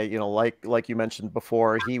guy. You know, like you mentioned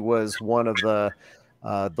before, he was one of the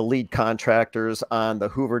lead contractors on the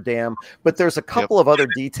Hoover Dam. But there's a couple of other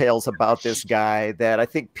details about this guy that I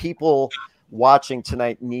think people watching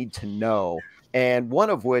tonight need to know. And one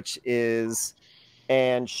of which is,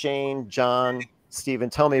 and Shane, John, Stephen,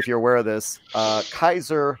 tell me if you're aware of this,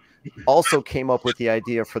 Kaiser also came up with the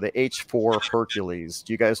idea for the H-4 Hercules.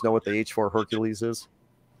 Do you guys know what the H-4 Hercules is?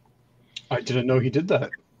 I didn't know he did that.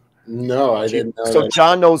 No, I didn't know. So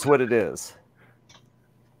John knows what it is.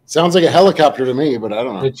 Sounds like a helicopter to me, but I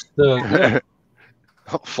don't know. It's the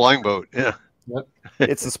flying boat. Yeah. Yep.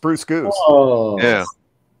 It's the Spruce Goose. Oh. Yeah.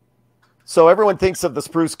 So everyone thinks of the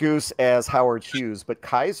Spruce Goose as Howard Hughes, but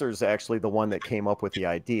Kaiser's actually the one that came up with the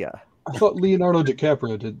idea. I thought Leonardo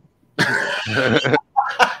DiCaprio did.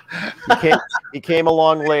 He came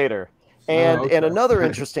along later. And okay. and another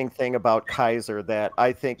interesting thing about Kaiser that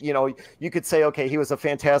I think, you know, you could say, okay, he was a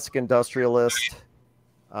fantastic industrialist,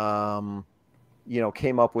 you know,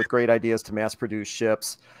 came up with great ideas to mass produce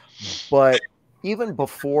ships. But even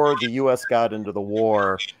before the U.S. got into the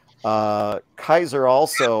war, Kaiser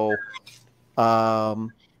also,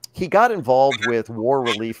 he got involved with war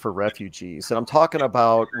relief for refugees. And I'm talking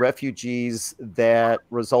about refugees that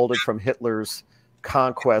resulted from Hitler's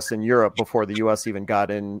conquest in Europe before the U.S. even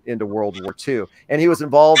got into World War II. And he was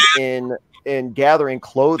involved in gathering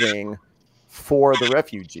clothing for the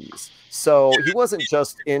refugees. So he wasn't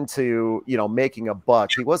just into, you know, making a buck.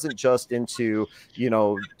 He wasn't just into, you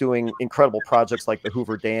know, doing incredible projects like the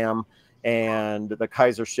Hoover Dam and the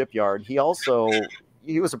Kaiser Shipyard. He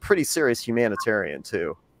was a pretty serious humanitarian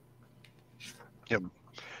too. Yep.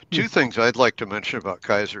 Two things I'd like to mention about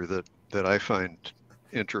Kaiser that I find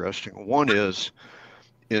interesting. One is,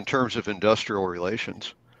 in terms of industrial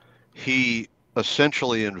relations, he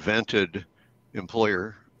essentially invented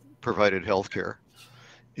employer-provided healthcare.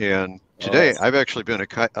 And today, I've actually been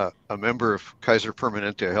a member of Kaiser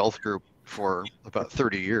Permanente Health Group for about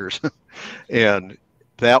 30 years. And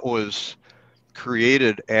that was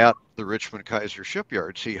created at the Richmond Kaiser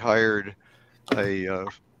shipyards. He hired a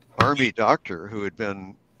Army doctor who had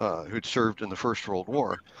been who'd served in the First World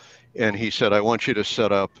War. And he said, I want you to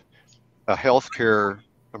set up a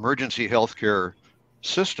emergency healthcare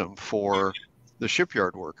system for the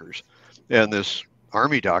shipyard workers. And this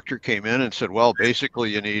Army doctor came in and said, well, basically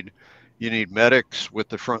you need medics with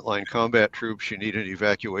the frontline combat troops, you need an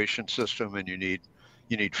evacuation system, and you need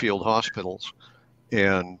field hospitals.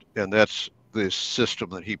 And that's this system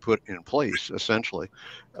that he put in place, essentially.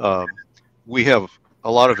 We have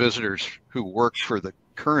a lot of visitors who work for the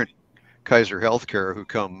current Kaiser Healthcare who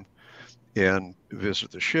come and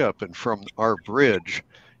visit the ship. And from our bridge,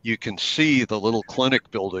 you can see the little clinic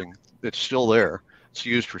building that's still there. It's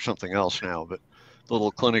used for something else now, but the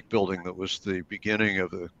little clinic building that was the beginning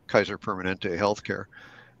of the Kaiser Permanente Healthcare.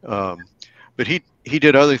 But he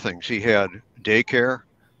did other things. He had daycare,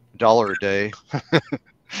 $1 a day,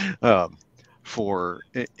 for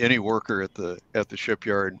any worker at the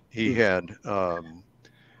shipyard. He had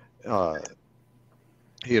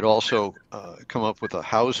also come up with a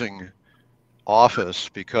housing office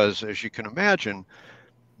because, as you can imagine,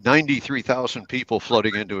 93,000 people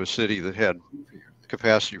flooding into a city that had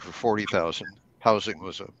capacity for 40,000. Housing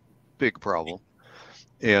was a big problem.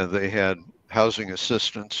 And they had housing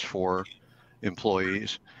assistance for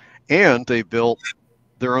employees. And they built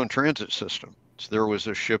their own transit system. So there was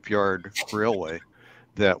a shipyard railway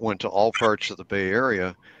that went to all parts of the Bay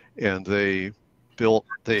Area. And they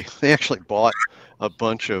actually bought a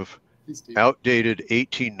bunch of outdated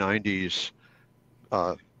 1890s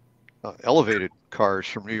elevated cars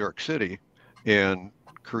from New York City and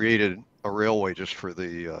created a railway just for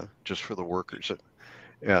the workers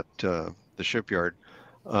at the shipyard.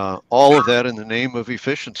 All of that in the name of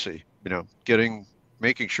efficiency, you know,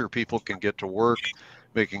 making sure people can get to work,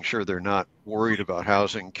 making sure they're not worried about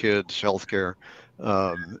housing, kids, healthcare,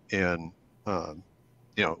 and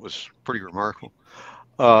you know, it was pretty remarkable.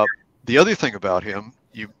 The other thing about him,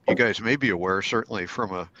 you guys may be aware, certainly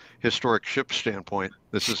from a historic ship standpoint,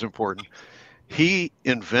 this is important. He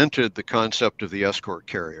invented the concept of the escort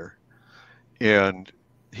carrier. And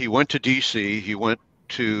he went to DC, he went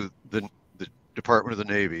to the Department of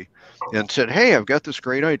the Navy and said, hey, I've got this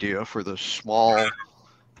great idea for the small,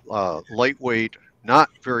 lightweight, not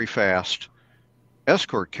very fast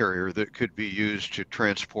escort carrier that could be used to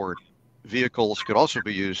transport vehicles, could also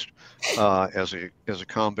be used as a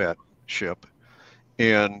combat ship.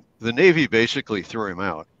 And the Navy basically threw him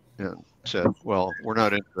out and said, well, we're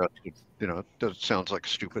not interested. You know, it sounds like a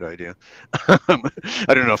stupid idea. I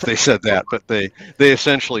don't know if they said that, but they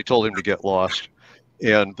essentially told him to get lost.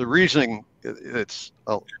 And the reason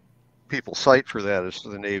people cite for that is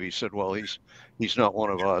the Navy said, well, he's not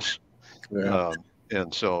one of us. Yeah.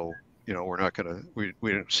 And so, you know, we're not going to,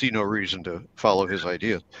 we see no reason to follow his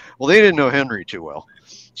ideas. Well, they didn't know Henry too well.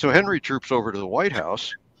 So Henry troops over to the White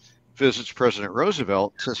House, visits President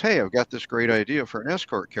Roosevelt, says, hey, I've got this great idea for an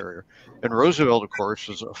escort carrier. And Roosevelt, of course,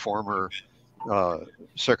 is a former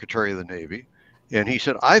Secretary of the Navy. And he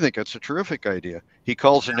said, I think it's a terrific idea. He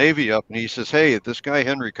calls the Navy up and he says, hey, this guy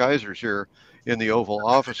Henry Kaiser's here in the Oval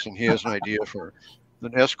Office and he has an idea for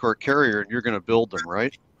an escort carrier and you're going to build them,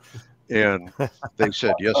 right? And they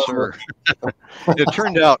said, yes, sir. It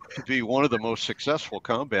turned out to be one of the most successful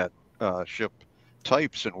combat ship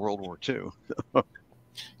types in World War II.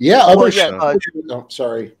 Yeah,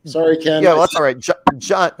 sorry, Ken. Yeah, well, that's all right,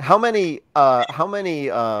 John. How many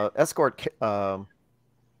escort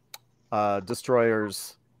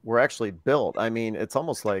destroyers were actually built? I mean, it's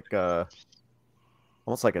almost like a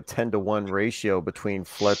 10-to-1 ratio between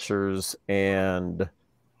Fletchers and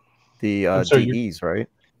the DEs, right?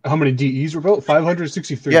 How many DEs were built?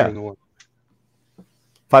 563 in the war.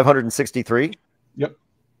 563. Yep.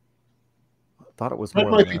 Thought it was Fred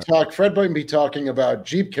more. Fred might be talking about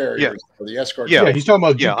Jeep carriers for the escort. Yeah, he's talking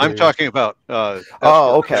about. Jeep I'm talking about.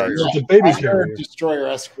 Okay. It's a baby carrier. Destroyer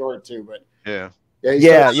escort too, but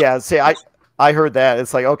yeah. See, I heard that.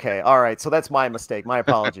 It's like, okay, all right. So that's my mistake. My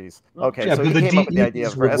apologies. Okay, Yeah, so but he the came up with the idea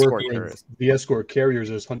DEs for would work escort with carriers. the escort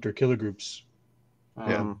carriers as hunter-killer groups.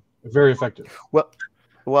 Yeah. Very effective.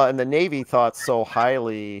 Well, and the Navy thought so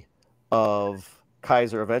highly of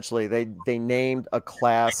Kaiser. Eventually, they named a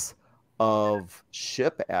class of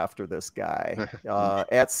ship after this guy,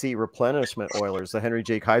 at sea replenishment oilers, the Henry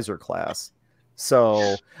J. Kaiser class.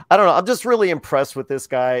 So I don't know. I'm just really impressed with this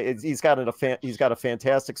guy. He's got a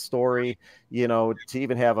fantastic story. You know, to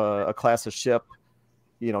even have a class of ship,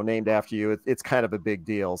 you know, named after you, it's kind of a big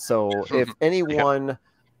deal. So if anyone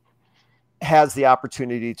has the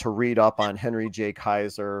opportunity to read up on Henry J.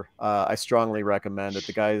 Kaiser, I strongly recommend it.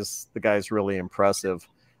 The guy's really impressive.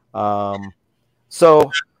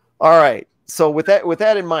 So, all right. So with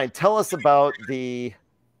that in mind, tell us about the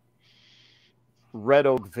Red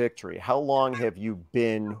Oak Victory. How long have you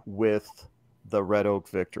been with the Red Oak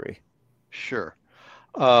Victory? Sure.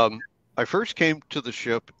 I first came to the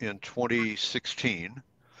ship in 2016,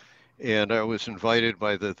 and I was invited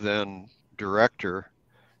by the then director.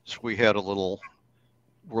 So we had a little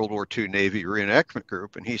World War II Navy reenactment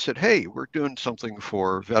group, and he said, "Hey, we're doing something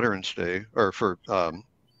for Veterans Day, or for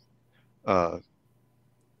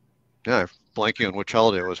yeah, blanking on which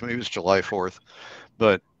holiday it was. Maybe it was July 4th,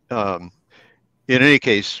 but in any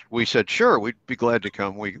case, we said, sure, we'd be glad to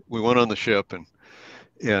come. We went on the ship and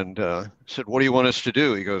said, what do you want us to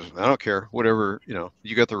do? He goes, I don't care, whatever, you know,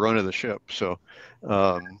 you got the run of the ship. So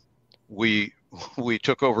we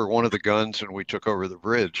took over one of the guns and we took over the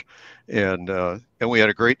bridge, and we had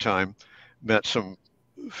a great time, met some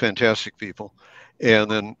fantastic people, and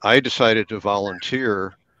then I decided to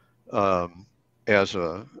volunteer as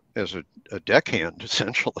a deckhand,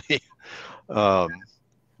 essentially. My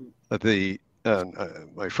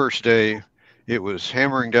first day, it was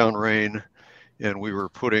hammering down rain, and we were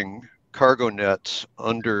putting cargo nets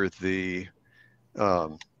under the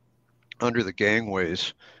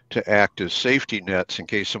gangways to act as safety nets in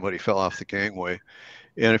case somebody fell off the gangway.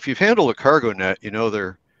 And if you've handled a cargo net, you know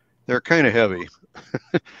they're kind of heavy.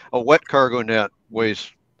 A wet cargo net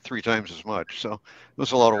weighs 3 times as much, so it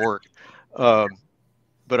was a lot of work.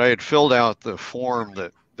 But I had filled out the form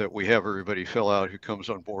that we have everybody fill out who comes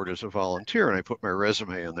on board as a volunteer, and I put my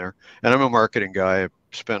resume in there. And I'm a marketing guy.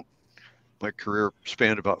 My career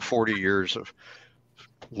spanned about 40 years of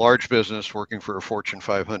large business, working for a Fortune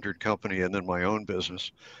 500 company, and then my own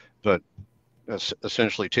business. But that's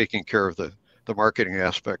essentially taking care of the marketing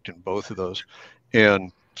aspect in both of those.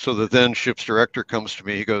 And so the then ship's director comes to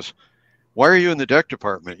me. He goes, "Why are you in the deck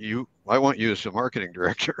department? I want you as a marketing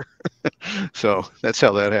director." So that's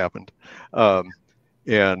how that happened.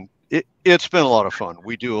 And it's been a lot of fun.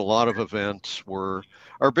 We do a lot of events.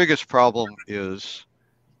 Our biggest problem is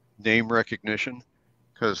name recognition,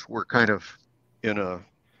 because we're kind of in a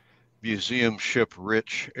museum ship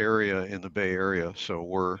rich area in the Bay Area.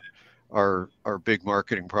 So our big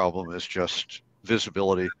marketing problem is just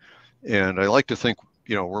visibility. And I like to think,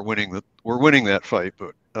 you know, we're winning that fight,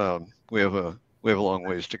 but we have a long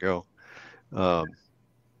ways to go.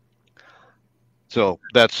 So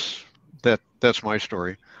that's my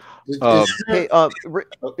story. Hey, go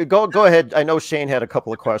ahead. I know Shane had a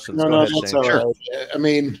couple of questions. No, go ahead, that's Shane. all right. I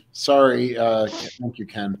mean, sorry. Thank you,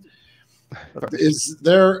 Ken. Is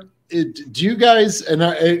there? Do you guys? And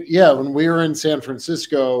yeah, when we were in San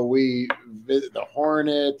Francisco, the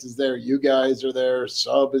Hornet is there. You guys are there.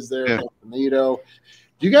 Sub is there. Yeah. Tornado.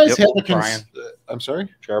 Do you guys have O'Brien. I'm sorry,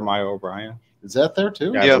 Jeremiah O'Brien. Is that there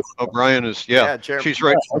too? Yeah, O'Brien is. Yeah, she's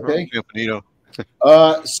right. Okay. Campanito.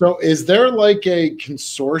 So is there like a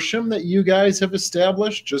consortium that you guys have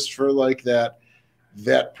established just for like that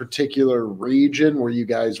particular region where you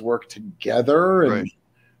guys work together and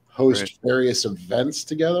host various events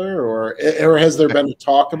together, or has there been a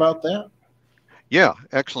talk about that? Yeah,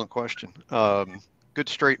 excellent question. Good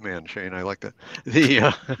straight man, Shane. I like that.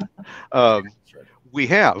 We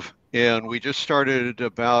have, and we just started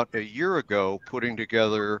about a year ago putting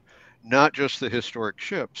together not just the historic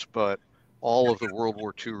ships, but all of the World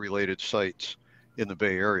War II related sites in the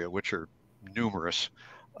Bay Area, which are numerous.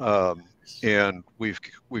 And we've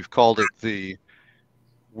called it the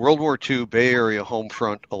World War II Bay Area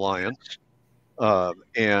Homefront Alliance.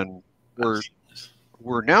 And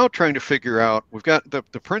we're now trying to figure out, we've got the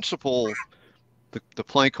principal, the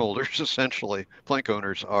plank holders, essentially, plank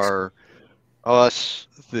owners are us,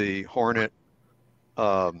 the Hornet,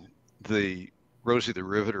 the Rosie the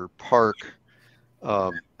Riveter Park,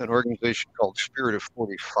 an organization called Spirit of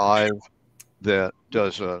 45 that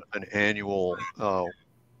does an annual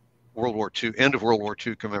World War II, end of World War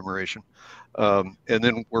II commemoration. And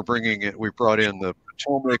then we brought in the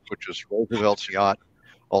Potomac, which is Roosevelt's yacht.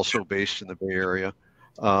 also based in the Bay Area,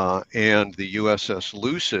 and the USS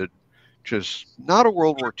Lucid, which is not a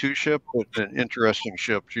World War II ship, but an interesting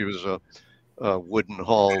ship. She was a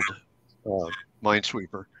wooden-hulled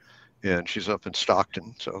minesweeper, and she's up in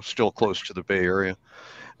Stockton, so still close to the Bay Area.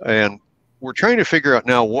 And we're trying to figure out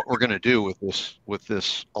now what we're going to do with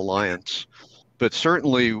this alliance, but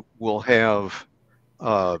certainly we'll have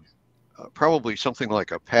probably something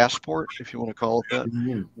like a passport, if you want to call it that,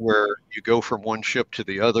 where you go from one ship to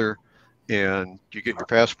the other and you get your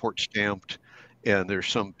passport stamped, and there's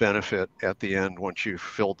some benefit at the end once you've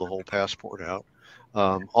filled the whole passport out.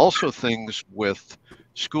 Also things with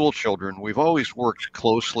school children. We've always worked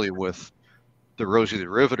closely with the Rosie the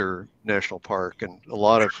Riveter National Park, and a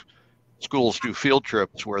lot of schools do field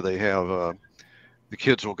trips where they have the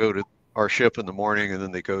kids will go to our ship in the morning and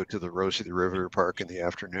then they go to the Rosie the Riveter Park in the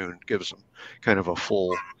afternoon. It gives them kind of a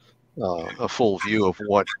full view of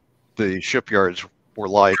what the shipyards were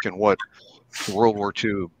like and what the World War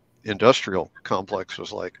II industrial complex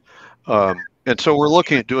was like. And so we're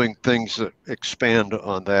looking at doing things that expand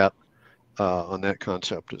on that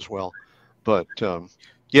concept as well. But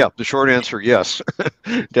yeah, the short answer, yes,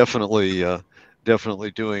 definitely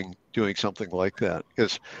doing something like that,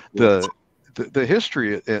 because the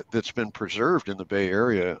history that's been preserved in the Bay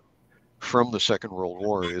Area from the Second World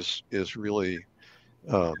War is really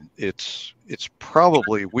it's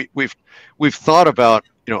probably we've thought about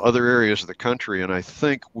other areas of the country, and I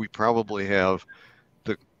think we probably have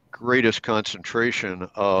the greatest concentration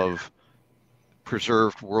of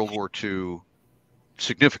preserved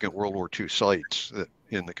significant World War II sites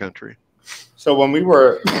in the country. So when we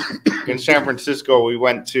were in San Francisco, we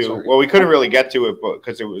went to, well, we couldn't really get to it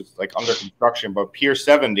because it was like under construction, but Pier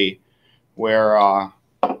 70, where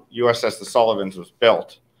USS the Sullivans was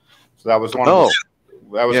built. So that was one of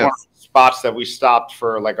the spots that we stopped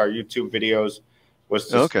for like our YouTube videos, was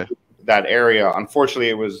to that area. Unfortunately,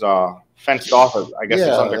 it was fenced off. I guess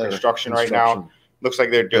it's under construction right now. Looks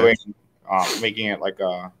like they're doing making it like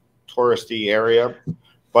a touristy area,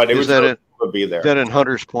 but it was to be there. Is that in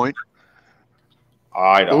Hunters Point?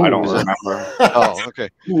 I don't remember. Oh, okay.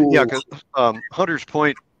 Yeah, because Hunters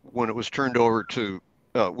Point, when it was turned over to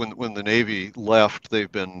when the Navy left, they've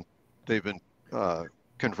been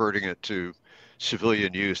converting it to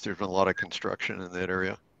civilian use. There's been a lot of construction in that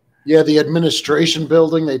area. Yeah, the administration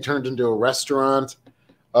building they turned into a restaurant.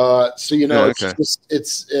 So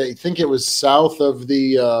it's I think it was south of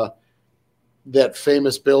the that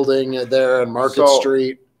famous building there on Market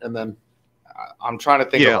Street, and then I'm trying to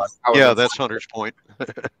think of how that's Hunters Point.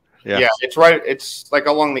 Yeah, it's right. It's like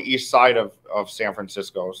along the east side of San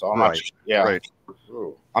Francisco. So I'm not sure. Yeah, right.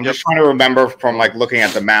 I'm just trying to remember from like looking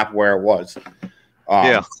at the map where it was.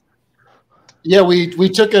 Yeah, we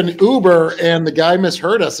took an Uber and the guy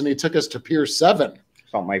misheard us and he took us to Pier 7.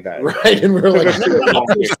 Something like that. Right, and we were like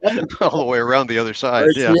all the way around the other side.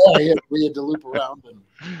 Right, yeah, we had to loop around.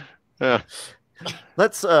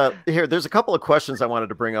 Let's here. There's a couple of questions I wanted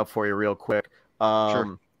to bring up for you real quick.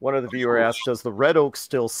 Sure. One of the viewer asked, "Does the Red Oak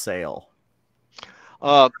still sail?"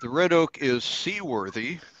 The Red Oak is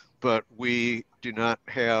seaworthy, but we do not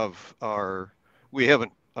have we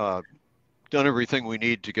haven't done everything we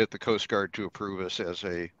need to get the Coast Guard to approve us as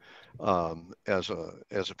a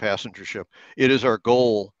passenger ship. It is our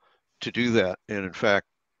goal to do that, and in fact,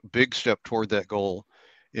 big step toward that goal.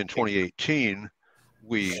 In 2018,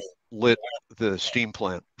 we lit the steam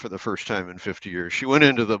plant for the first time in 50 years. She went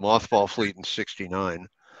into the mothball fleet in '69,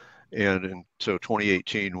 and so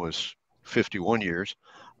 2018 was 51 years.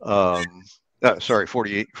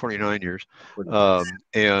 49 years.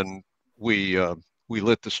 And we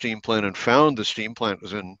lit the steam plant and found the steam plant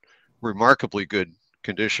was in remarkably good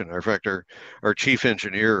condition. In fact, our chief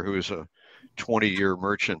engineer, who is a 20-year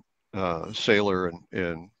merchant sailor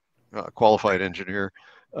and qualified engineer,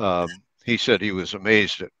 he said he was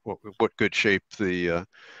amazed at what good shape the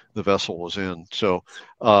vessel was in. So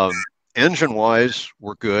engine-wise,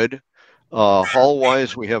 we're good.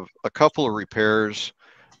 Hull-wise, we have a couple of repairs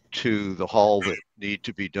to the hull that need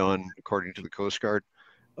to be done according to the Coast Guard.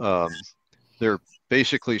 They're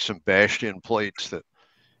basically some bashed-in plates that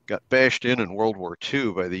got bashed in World War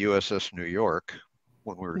II by the USS New York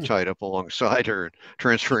when we were tied up alongside her and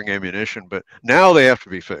transferring ammunition, but now they have to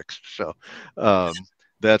be fixed. So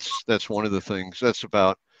that's one of the things. That's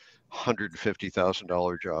about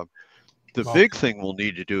 $150,000 job. The big thing we'll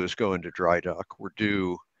need to do is go into dry dock.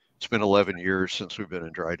 It's been 11 years since we've been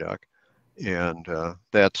in dry dock, and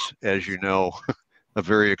that's, as you know, a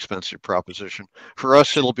very expensive proposition. For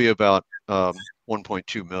us, it'll be about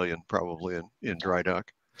 $1.2 million probably in dry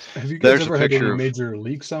dock. Have you guys ever had any major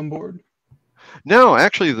leaks on board? No,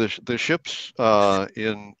 actually, the ship's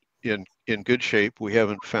in good shape. We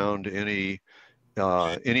haven't found any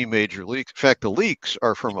major leaks. In fact, the leaks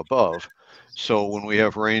are from above. So when we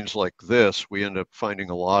have rains like this, we end up finding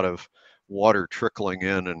a lot of water trickling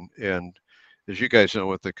in, and as you guys know,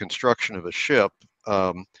 with the construction of a ship,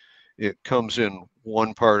 it comes in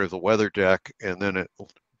one part of the weather deck, and then it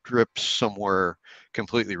drips somewhere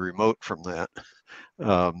completely remote from that.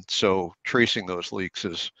 So tracing those leaks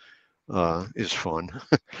is fun.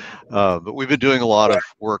 But we've been doing a lot of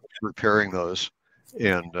work repairing those,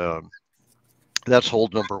 and that's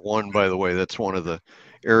hold number one, by the way. That's one of the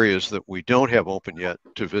areas that we don't have open yet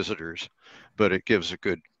to visitors, but it gives a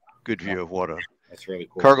good view of what a That's really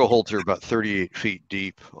cool. cargo holds are about 38 feet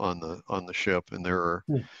deep on the ship, and there are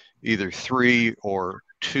either 3 or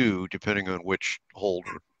 2, depending on which hold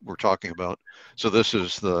we're talking about. So this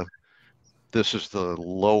is the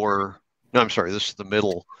lower. No, I'm sorry. This is the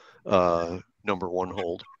middle number 1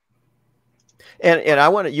 hold. And I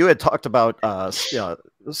want to. You had talked about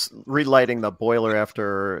relighting the boiler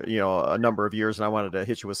after a number of years, and I wanted to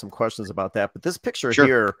hit you with some questions about that. But this picture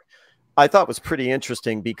here, I thought was pretty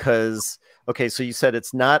interesting because, okay, so you said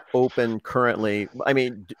it's not open currently. I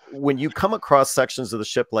mean, when you come across sections of the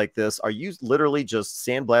ship like this, are you literally just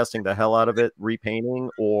sandblasting the hell out of it, repainting,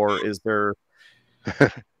 or is there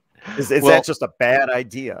is that just a bad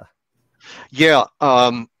idea? Yeah,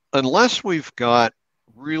 unless we've got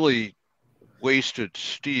really wasted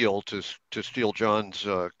steel, to steal John's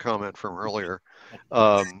comment from earlier,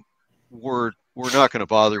 we're not going to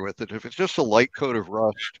bother with it. If it's just a light coat of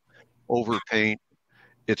rust over paint,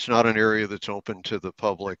 it's not an area that's open to the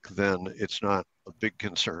public, then it's not a big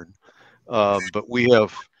concern. But we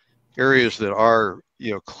have areas that are,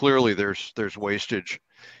 clearly there's wastage.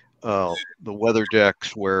 The weather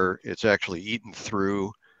decks where it's actually eaten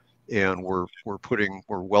through, and we're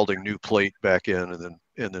welding new plate back in and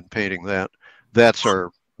then painting that. That's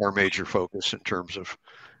our major focus in terms of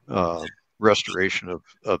restoration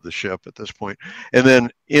of the ship at this point. And then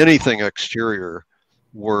anything exterior,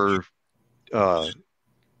 we're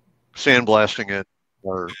sandblasting it,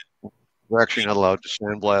 or we're actually not allowed to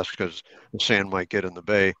sandblast because the sand might get in the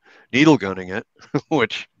bay. Needle gunning it,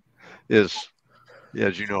 which is,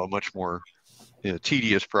 as you know, a much more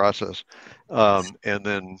tedious process, and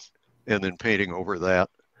then painting over that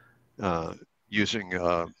using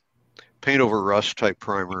paint over rust type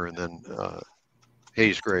primer, and then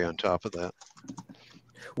haze gray on top of that.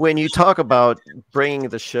 When you talk about bringing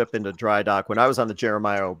the ship into dry dock, when I was on the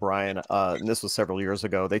Jeremiah O'Brien, and this was several years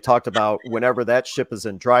ago, they talked about whenever that ship is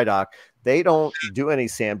in dry dock, they don't do any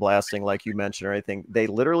sandblasting like you mentioned or anything. They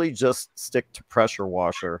literally just stick to pressure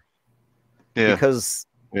washer. Yeah. Because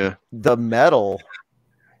the metal,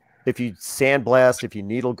 if you sandblast, if you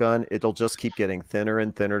needle gun, it'll just keep getting thinner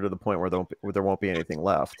and thinner to the point where there won't be anything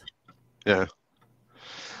left. Yeah.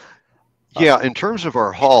 Yeah. In terms of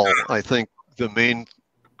our hull, I think the main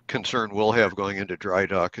concern we'll have going into dry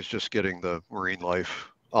dock is just getting the marine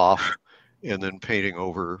life off and then painting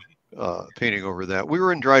over that. We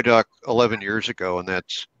were in dry dock 11 years ago, and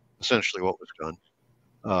that's essentially what was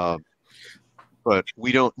done. But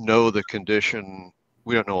we don't know the condition.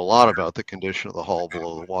 We don't know a lot about the condition of the hull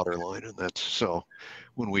below the waterline, and that's so.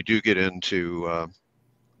 When we do get into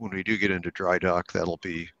dry dock,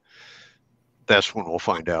 that's when we'll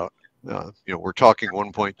find out. We're talking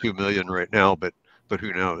 1.2 million right now, but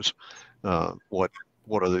who knows what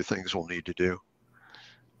other things we'll need to do.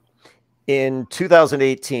 In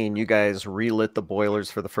 2018, you guys relit the boilers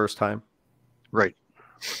for the first time. Right.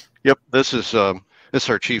 Yep. This is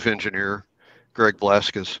our chief engineer, Greg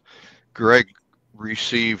Blaskus. Greg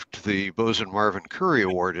received the Bosun Marvin Curry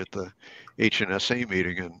Award at the HNSA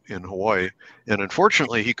meeting in Hawaii, and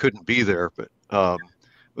unfortunately he couldn't be there, but it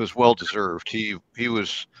was well deserved. He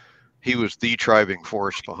was the driving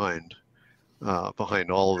force behind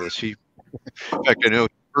all of this. In fact, I know he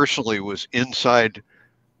personally was inside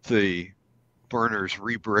the burners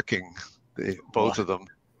rebricking both of them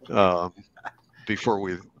before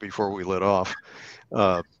we lit off.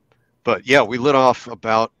 But yeah, we lit off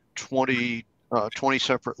about 20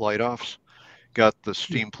 separate light offs, got the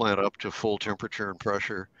steam plant up to full temperature and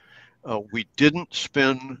pressure. We didn't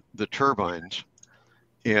spin the turbines,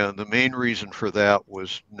 and the main reason for that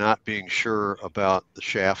was not being sure about the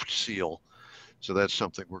shaft seal. So that's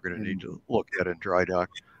something we're going to need to look at in dry dock.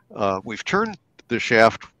 We've turned the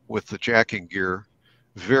shaft with the jacking gear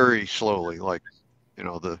very slowly, like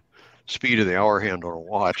the speed of the hour hand on a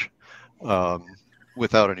watch,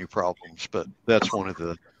 without any problems. But that's one of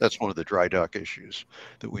the dry dock issues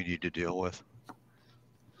that we need to deal with.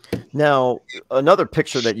 Now, another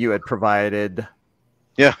picture that you had provided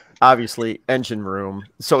Yeah. Obviously, engine room.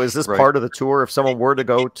 So is this Right. part of the tour? If someone were to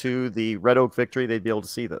go to the Red Oak Victory, they'd be able to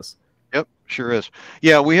see this. Yep, sure is.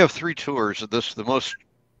 Yeah, we have 3 tours. The most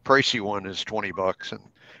pricey one is $20, and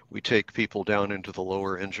we take people down into the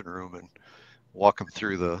lower engine room and walk them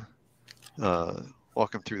through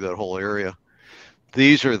that whole area.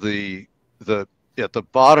 These are the at the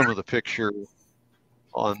bottom of the picture.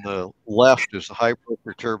 On the left is the high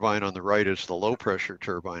pressure turbine. On the right is the low pressure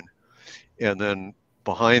turbine, and then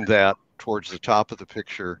behind that, towards the top of the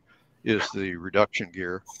picture, is the reduction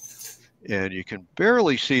gear. And you can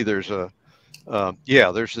barely see there's a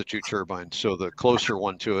there's the 2 turbines. So the closer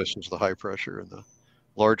one to us is the high pressure, and the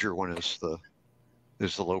larger one is the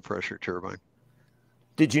low pressure turbine.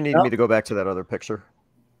 Did you need me to go back to that other picture?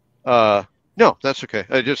 No, that's okay.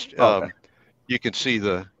 I just Okay. you can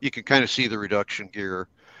kind of see the reduction gear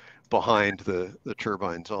behind the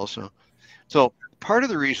turbines also. So part of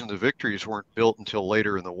the reason the Victories weren't built until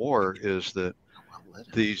later in the war is that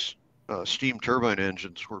these steam turbine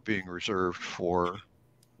engines were being reserved for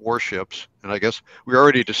warships, and I guess we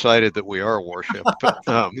already decided that we are a warship,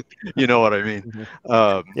 but you know what I mean.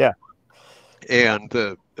 Yeah. And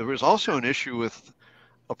there was also an issue with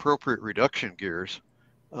appropriate reduction gears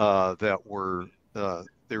that were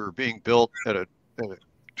they were being built at a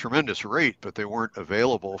tremendous rate, but they weren't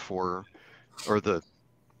available for, or the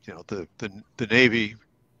Navy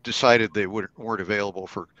decided they weren't available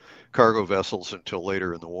for cargo vessels until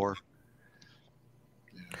later in the war.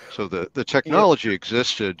 So the technology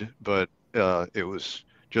existed, but it was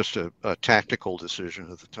just a tactical decision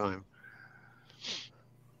at the time.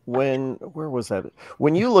 Where was that?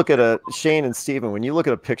 When you look at Shane and Stephen, when you look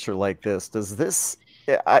at a picture like this, does this,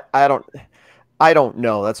 I don't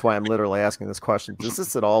know. That's why I'm literally asking this question. Does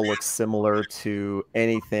this at all look similar to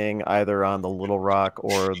anything either on the Little Rock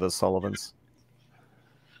or the Sullivans?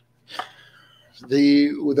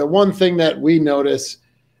 The one thing that we notice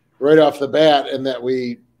right off the bat, and that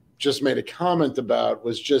we just made a comment about,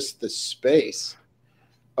 was just the space.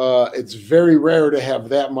 It's very rare to have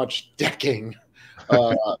that much decking,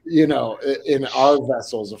 in our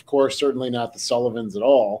vessels. Of course, certainly not the Sullivans at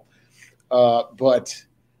all. But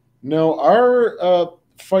no, our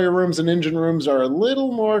fire rooms and engine rooms are a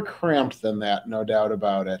little more cramped than that, no doubt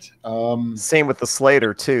about it. Same with the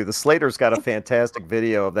Slater too. The Slater's got a fantastic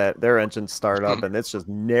video of their engine start up, and it's just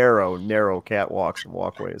narrow catwalks and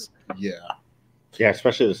walkways. Yeah,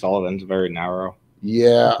 especially the Sullivan's very narrow.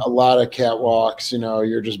 Yeah, a lot of catwalks.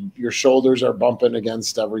 Your shoulders are bumping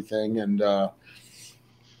against everything. And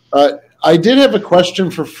I did have a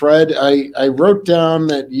question for Fred. I wrote down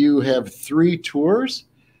that you have 3 tours.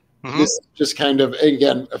 Mm-hmm. This just kind of,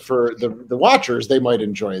 again, for the watchers, they might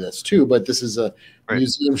enjoy this too, but this is a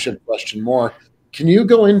museum ship question more. Can you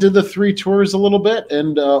go into the 3 tours a little bit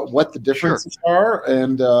and what the differences are?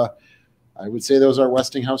 And I would say those are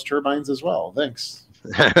Westinghouse turbines as well. Thanks.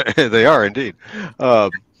 They are indeed.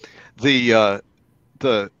 The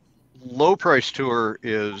low price tour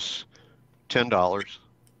is $10,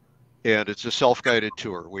 and it's a self-guided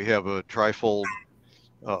tour. We have a trifold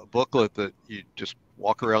booklet that you just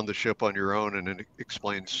walk around the ship on your own, and it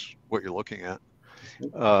explains what you're looking at.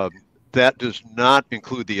 That does not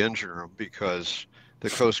include the engine room because the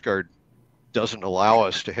Coast Guard doesn't allow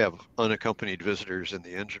us to have unaccompanied visitors in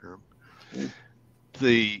the engine room.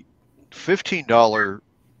 The $15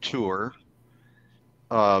 tour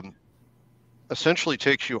essentially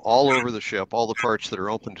takes you all over the ship, all the parts that are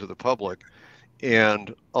open to the public,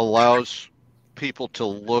 and allows people to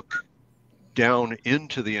look down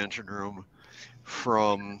into the engine room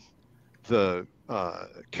from the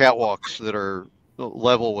catwalks that are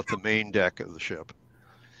level with the main deck of the ship.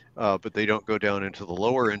 But they don't go down into the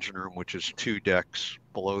lower engine room, which is 2 decks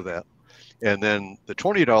below that. And then the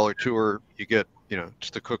 $20 tour, you get, it's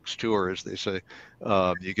the cook's tour, as they say.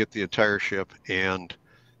 You get the entire ship and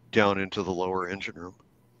down into the lower engine room.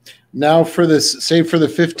 Now, for this, say for the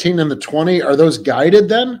 15 and the 20, are those guided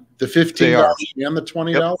then? The $15 and the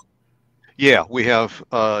 $20? Yep. Yeah, we have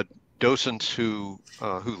docents who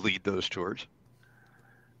lead those tours.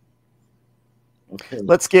 Okay.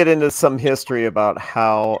 Let's get into some history about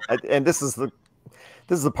how, and this is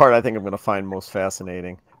the part I think I'm going to find most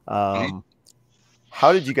fascinating.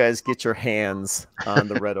 How did you guys get your hands on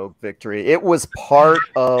the Red Oak Victory? It was part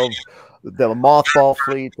of the mothball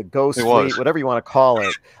fleet, the ghost fleet, whatever you want to call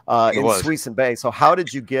it, in Suisun Bay. So how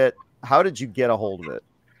did you get a hold of it?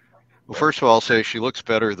 Well, first of all, I'll say she looks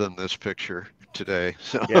better than this picture today.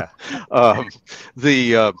 So yeah.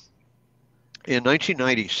 In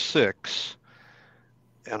 1996,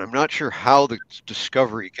 and I'm not sure how the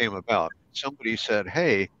discovery came about. Somebody said,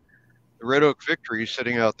 "Hey, the Red Oak Victory is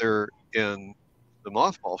sitting out there in the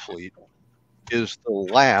mothball fleet is the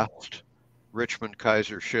last Richmond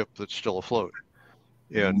Kaiser ship that's still afloat.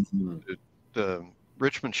 And the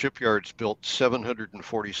Richmond shipyards built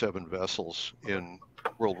 747 vessels in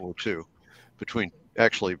World War II,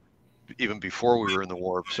 actually even before we were in the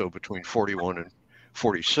war, so between 41 and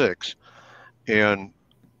 46. And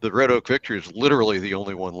the Red Oak Victory is literally the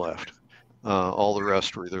only one left. All the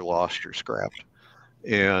rest were either lost or scrapped.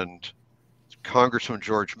 And Congressman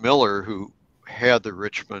George Miller, who had the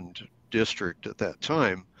Richmond district at that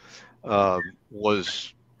time,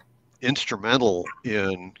 was instrumental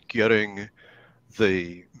in getting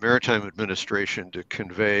the Maritime Administration to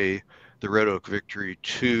convey the Red Oak Victory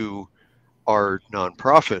to our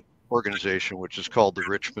nonprofit organization, which is called the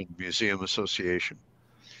Richmond Museum Association.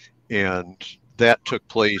 And that took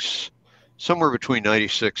place somewhere between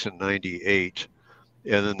 96 and 98.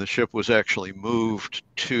 And then the ship was actually moved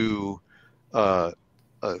to a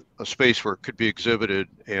space where it could be exhibited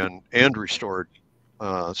and restored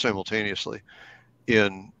simultaneously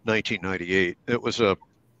in 1998. It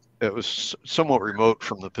was somewhat remote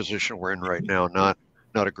from the position we're in right now, not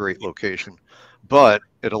a great location, but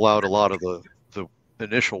it allowed a lot of the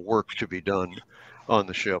initial work to be done on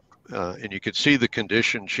the ship. And you could see the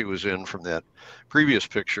condition she was in from that previous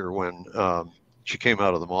picture when she came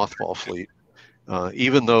out of the mothball fleet.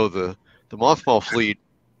 Even though the mothball fleet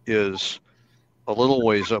is a little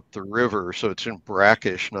ways up the river, so it's in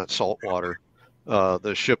brackish, not saltwater,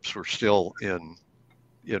 the ships were still in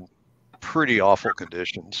pretty awful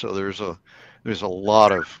condition. So there's a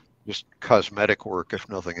lot of just cosmetic work, if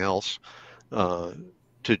nothing else, to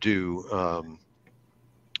do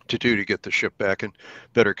to get the ship back in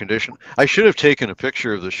better condition. I should have taken a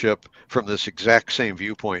picture of the ship from this exact same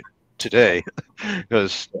viewpoint today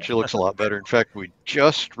because she looks a lot better. In fact, we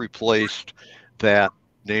just replaced that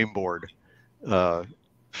name board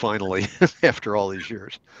finally after all these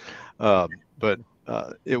years. But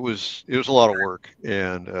it was a lot of work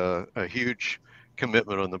and a huge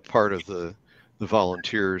commitment on the part of the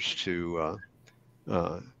volunteers to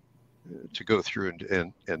go through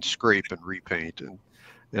and scrape and repaint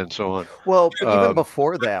and so on. Well, even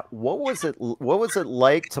before that, what was it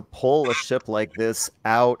like to pull a ship like this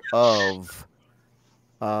out of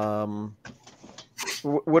what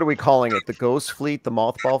are we calling it? The ghost fleet, the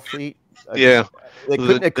mothball fleet? Yeah.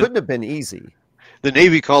 It couldn't have been easy. The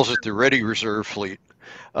Navy calls it the Ready Reserve Fleet.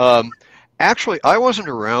 Actually, I wasn't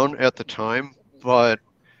around at the time, but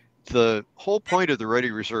the whole point of the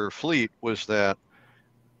Ready Reserve Fleet was that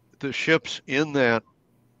the ships in that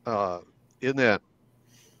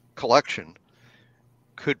collection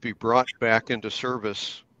could be brought back into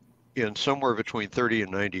service in somewhere between 30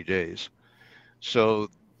 and 90 days. So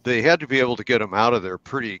they had to be able to get them out of there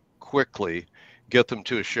pretty quickly, get them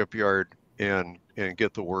to a shipyard and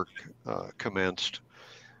get the work commenced.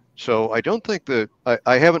 So I don't think that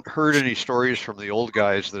I haven't heard any stories from the old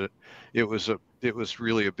guys that it was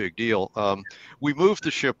really a big deal. We moved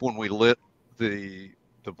the ship when we lit the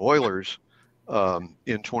boilers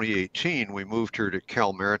in 2018. We moved her to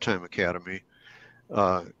Cal Maritime Academy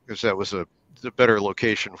because that was the better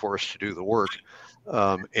location for us to do the work.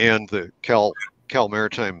 And the Cal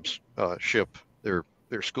Maritime's ship, their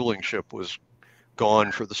schooling ship, was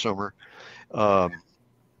gone for the summer.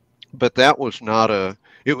 But that was not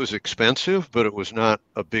it was expensive, but it was not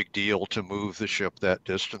a big deal to move the ship that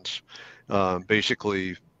distance.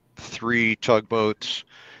 Basically 3 tugboats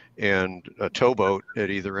and a towboat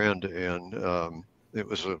at either end, and it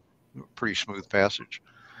was a pretty smooth passage.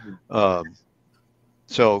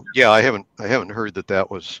 So yeah, I haven't heard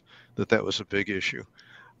that was a big issue.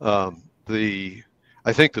 I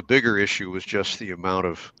think the bigger issue was just the amount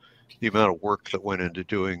of work that went into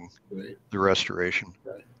doing the restoration.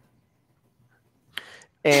 Right.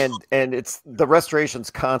 And it's the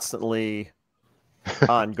restoration's constantly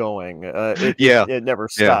ongoing. It never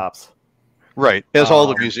stops. Yeah. Right, as all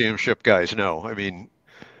the museum ship guys know. I mean,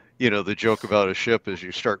 the joke about a ship is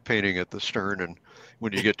you start painting at the stern, and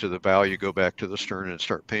when you get to the bow, you go back to the stern and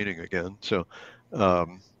start painting again. So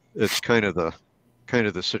it's kind of the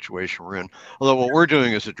situation we're in. Although what we're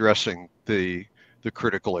doing is addressing the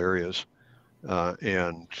critical areas,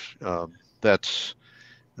 and that's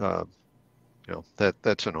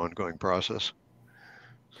that's an ongoing process.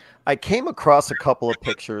 I came across a couple of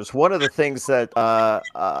pictures. One of the things that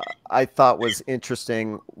I thought was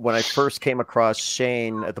interesting when I first came across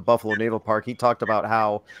Shane at the Buffalo Naval Park, he talked about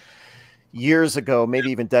how years ago,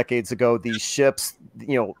 maybe even decades ago, these ships,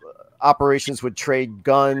 operations would trade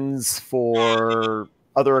guns for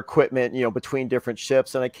other equipment, between different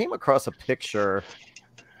ships. And I came across a picture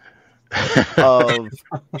of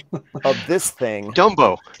this thing.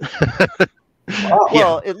 Dumbo.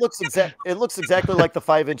 Well, it looks exactly like the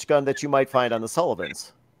 5-inch gun that you might find on the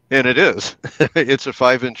Sullivans. And it is. It's a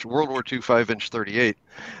 5-inch World War II 5-inch 38.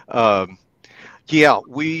 Yeah,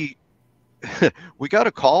 we we got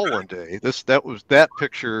a call one day. That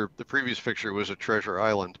picture. The previous picture was at Treasure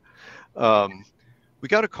Island. We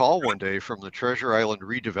got a call one day from the Treasure Island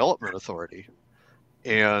Redevelopment Authority,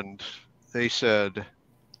 and they said,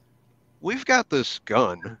 "We've got this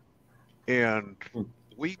gun, and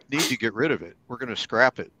we need to get rid of it. We're going to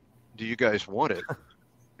scrap it. Do you guys want it?"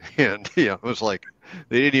 And yeah, it was like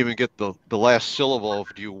they didn't even get the last syllable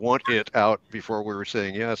of "Do you want it?" out before we were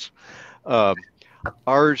saying yes.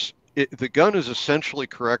 The gun is essentially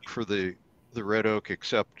correct for the Red Oak,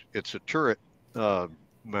 except it's a turret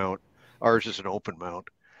mount. Ours is an open mount,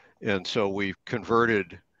 and so we've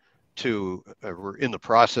converted to. We're in the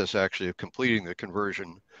process actually of completing the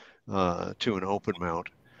conversion to an open mount.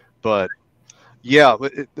 But yeah,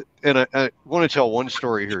 and I want to tell one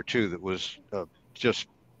story here too that was just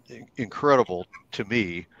incredible to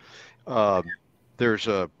me. There's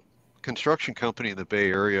a construction company in the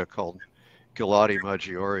Bay Area called Galati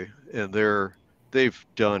Maggiore, and they've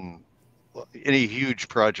done any huge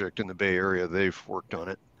project in the Bay Area, they've worked on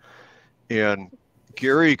it. And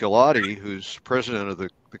Gary Galati, who's president of the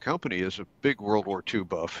company, is a big World War II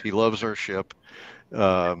buff. He loves our ship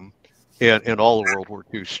and all the World War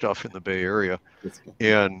II stuff in the Bay Area.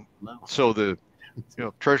 And so the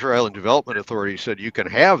Treasure Island Development Authority said, you can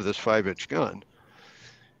have this 5-inch gun,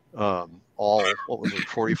 what was it,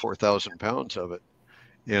 44,000 pounds of it.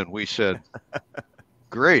 And we said,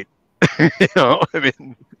 great. I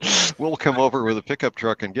mean, we'll come over with a pickup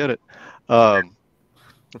truck and get it.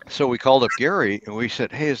 So we called up Gary and we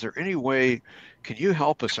said, hey, is there any way, can you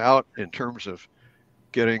help us out in terms of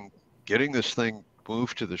getting this thing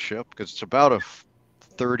moved to the ship? Because it's about a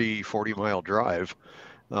 40 mile drive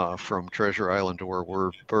from Treasure Island to where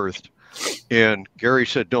we're berthed. And Gary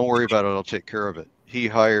said, don't worry about it, I'll take care of it. He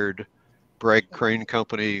hired Bragg Crane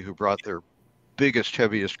Company, who brought their biggest,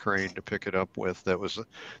 heaviest crane to pick it up with. That was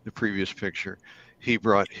the previous picture. He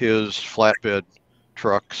brought his flatbed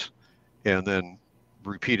trucks and then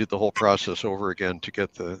repeated the whole process over again to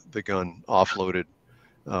get the gun offloaded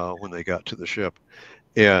when they got to the ship.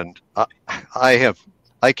 And I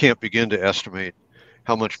can't begin to estimate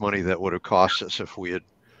how much money that would have cost us if we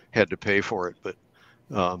had to pay for it, but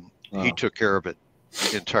he took care of it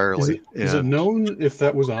entirely. Is it known if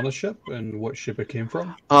that was on a ship and what ship it came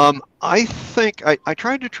from? I think I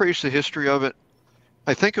tried to trace the history of it.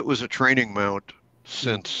 I think it was a training mount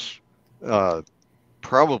since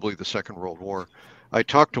probably the Second World War. I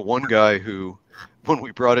talked to one guy who, when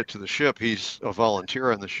we brought it to the ship, he's a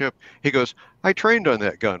volunteer on the ship. He goes, I trained on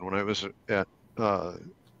that gun when I was at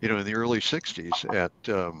in the early 60s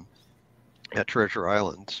at Treasure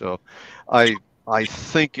Island. So I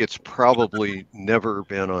think it's probably never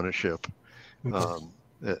been on a ship,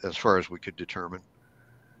 as far as we could determine.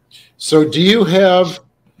 So do you have,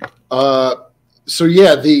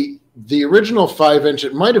 the original 5-inch,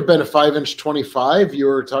 it might have been a 5-inch 25. You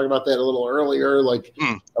were talking about that a little earlier, like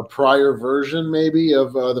a prior version maybe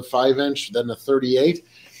of the 5-inch, then the 38.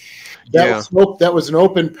 That was an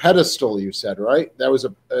open pedestal, you said, right? That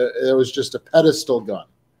was just a pedestal gun.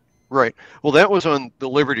 Right. Well, that was on the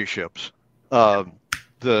Liberty ships.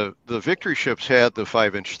 The Victory ships had the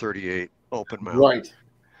 5-inch 38 open mount. Right.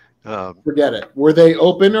 Forget it. Were they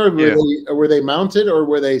open or were they mounted or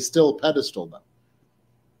were they still pedestal though?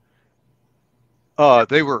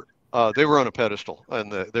 They were on a pedestal,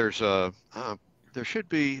 and there should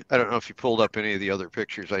be, I don't know if you pulled up any of the other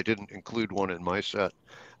pictures. I didn't include one in my set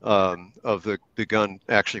of the gun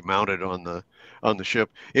actually mounted on the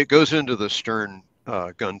ship. It goes into the stern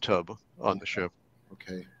gun tub on the ship.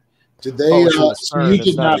 Okay. Did they? So you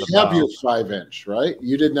did not have your 5-inch, right?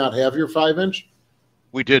 You did not have your 5-inch.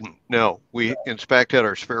 We didn't. No, we in fact had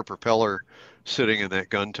our spare propeller sitting in that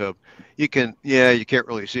gun tub. You can't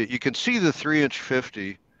really see it. You can see the 3-inch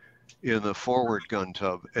 50 in the forward gun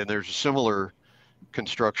tub, and there's a similar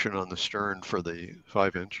construction on the stern for the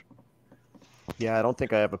 5-inch. Yeah, I don't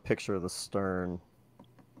think I have a picture of the stern.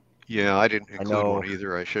 Yeah, I didn't include one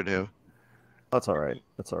either. I should have. That's all right.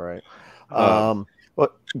 That's all right.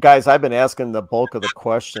 Well, guys, I've been asking the bulk of the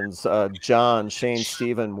questions. John, Shane,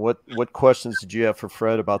 Stephen, what questions did you have for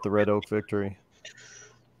Fred about the Red Oak Victory?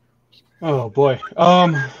 Oh boy.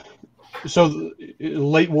 So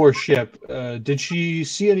late war ship, did she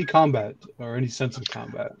see any combat or any sense of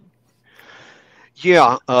combat?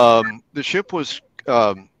 Yeah, the ship was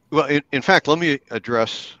well. In fact, let me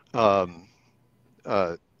address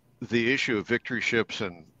the issue of victory ships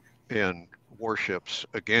and warships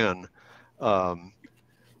again.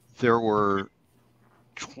 there were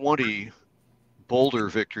 20 Boulder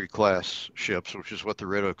Victory class ships, which is what the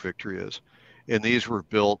Red Oak Victory is. And these were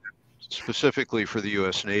built specifically for the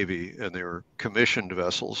U.S. Navy, and they were commissioned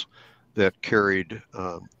vessels that carried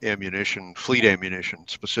ammunition, fleet ammunition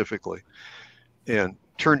specifically, and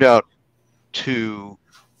turned out to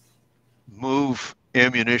move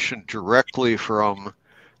ammunition directly from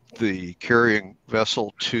the carrying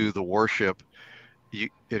vessel to the warship.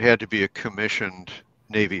 It had to be a commissioned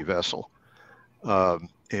Navy vessel.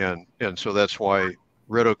 And so that's why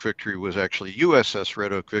Red Oak Victory was actually USS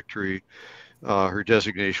Red Oak Victory. Her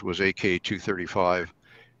designation was AK-235,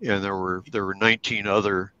 and there were 19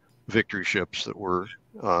 other Victory ships that were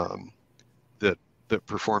that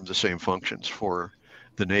performed the same functions for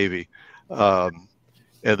the Navy. And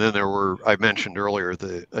then there were, I mentioned earlier,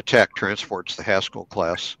 the attack transports, the Haskell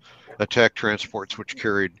class attack transports, which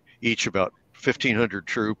carried each about 1,500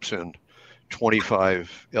 troops and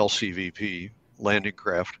 25 LCVP landing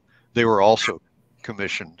craft. They were also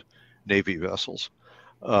commissioned Navy vessels.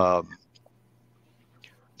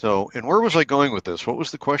 So, and where was I going with this? What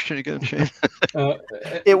was the question again, Shane?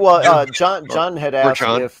 It was John had asked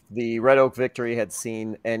John? if the Red Oak Victory had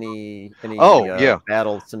seen any yeah.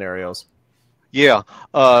 battle scenarios. Yeah,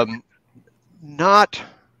 not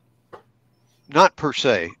per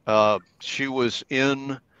se. She was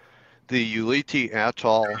in the Ulithi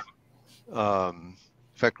Atoll. In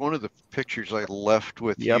fact, one of the pictures I left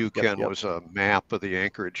with you, Ken, was a map of the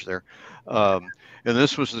anchorage there. And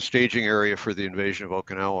this was the staging area for the invasion of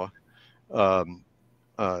Okinawa. And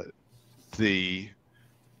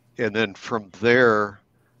then from there,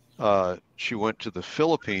 she went to the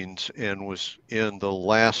Philippines and was in the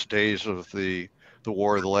last days of the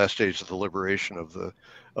war, the last days of the liberation of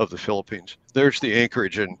the Philippines. There's the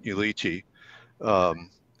anchorage in Ulithi. In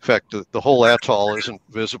fact, the whole atoll isn't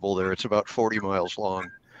visible there. It's about 40 miles long.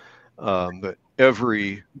 But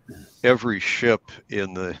every ship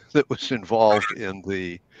that was involved in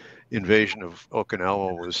the invasion of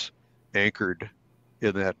Okinawa was anchored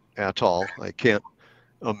in that atoll. I can't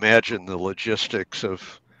imagine the logistics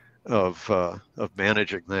of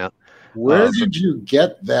managing that. Where did you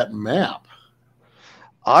get that map?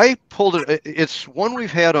 I pulled it. It's one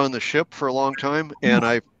we've had on the ship for a long time, and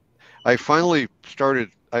I finally started.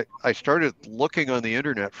 I started looking on the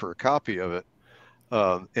internet for a copy of it,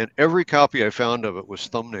 and every copy I found of it was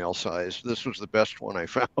thumbnail size. This was the best one I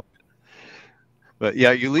found. But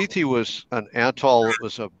yeah, Ulithi was an atoll that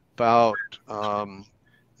was about, I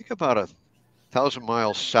think about 1,000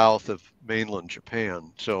 miles south of mainland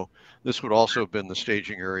Japan. So this would also have been the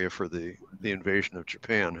staging area for the invasion of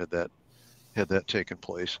Japan had that taken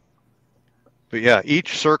place. But yeah,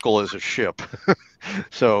 each circle is a ship.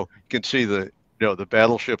 So you can see the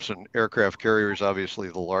battleships and aircraft carriers, obviously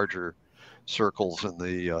the larger circles, and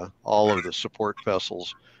the all of the support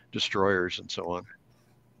vessels, destroyers, and so on.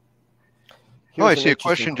 I see a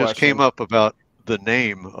question just came up about the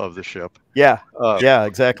name of the ship. Yeah, yeah,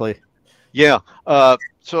 exactly. Yeah.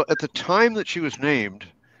 So at the time that she was named,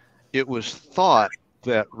 it was thought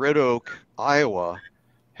that Red Oak, Iowa,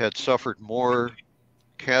 had suffered more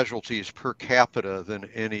casualties per capita than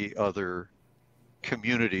any other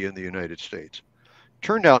community in the United States.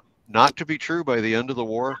 Turned out not to be true by the end of the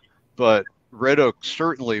war, but Red Oak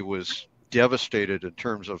certainly was devastated in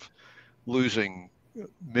terms of losing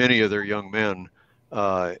many of their young men,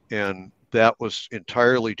 and that was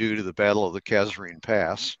entirely due to the Battle of the Kasserine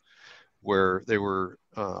Pass, where they were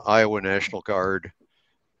Iowa National Guard,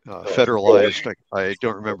 federalized. I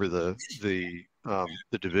don't remember the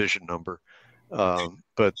division number,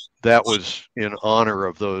 but that was in honor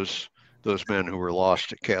of those men who were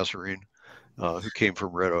lost at Kasserine, who came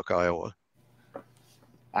from Red Oak, Iowa.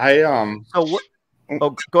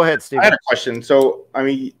 Oh, go ahead, Steve. I had a question. So, I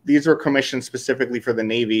mean, these were commissioned specifically for the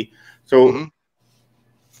Navy. So,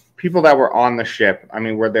 people that were on the ship, I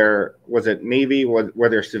mean, was it Navy? Were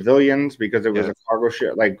there civilians because it was a cargo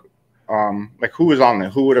ship? Like who was on there?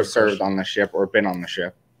 Who would have served on the ship or been on the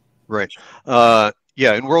ship? Right.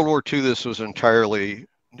 Yeah, in World War II, this was entirely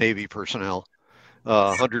Navy personnel.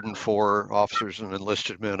 104 officers and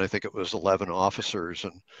enlisted men. I think it was 11 officers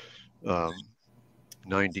and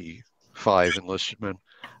 95 enlisted men,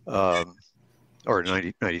 or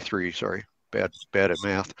 93. Sorry, bad at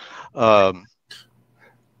math.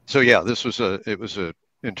 So yeah, it was a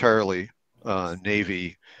entirely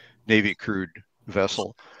Navy crewed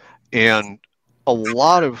vessel, and a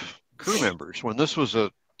lot of crew members. When this was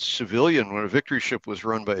a Victory ship was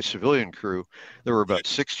run by a civilian crew, there were about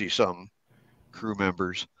 60 some crew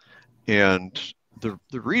members, and the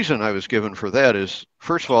reason I was given for that is,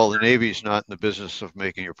 first of all, the Navy's not in the business of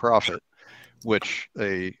making a profit, which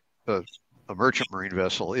a a merchant marine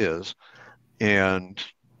vessel is, and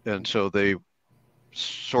so they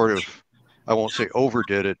sort of, I won't say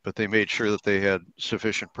overdid it, but they made sure that they had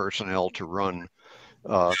sufficient personnel to run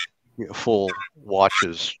full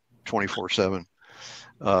watches 24/7.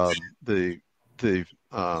 The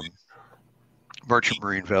merchant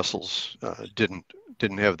marine vessels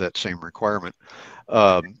didn't have that same requirement.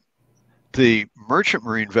 The merchant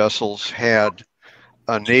marine vessels had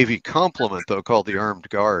a Navy complement, though, called the Armed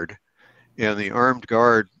Guard, and the Armed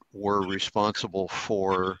Guard were responsible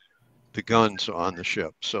for the guns on the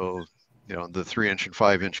ship. So, the 3-inch and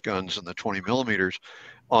 5-inch guns and the 20 millimeters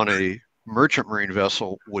on a merchant marine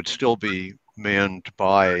vessel would still be manned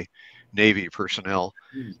by Navy personnel.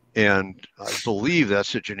 And I believe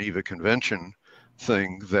that's a Geneva Convention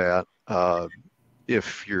thing, that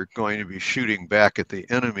if you're going to be shooting back at the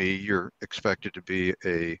enemy, you're expected to be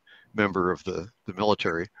a member of the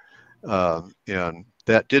military. And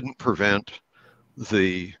that didn't prevent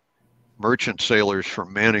the merchant sailors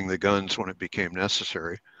from manning the guns when it became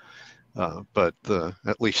necessary. But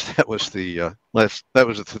at least that was the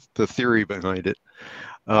theory behind it.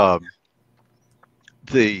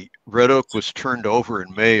 The Red Oak was turned over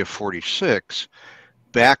in May of '46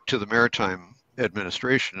 back to the Maritime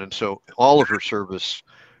Administration, and so all of her service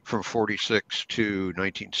from '46 to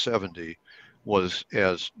 1970 was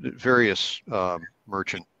as various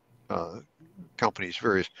merchant companies,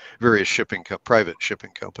 various private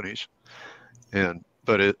shipping companies.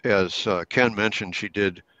 But as Ken mentioned, she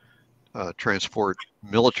did transport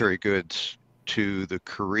military goods to the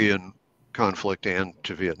Korean conflict and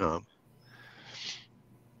to Vietnam.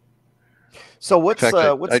 So what's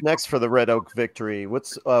next for the Red Oak Victory? What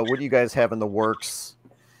do you guys have in the works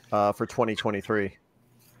for 2023?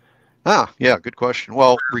 Yeah, good question.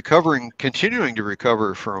 Well, continuing to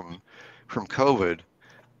recover from COVID.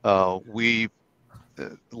 We,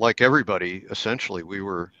 like everybody, essentially, we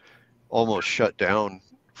were almost shut down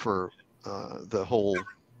for the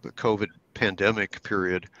COVID pandemic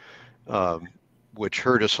period, which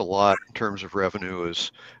hurt us a lot in terms of revenue,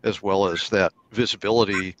 as well as that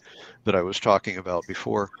visibility that I was talking about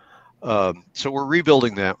before. So we're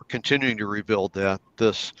rebuilding that. We're continuing to rebuild that.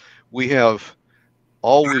 We have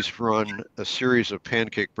always run a series of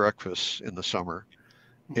pancake breakfasts in the summer,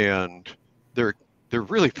 and they're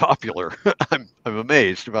really popular. I'm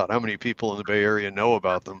amazed about how many people in the Bay Area know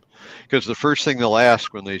about them, because the first thing they'll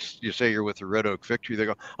ask when you say you're with the Red Oak Victory, they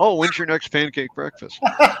go, "Oh, when's your next pancake breakfast?"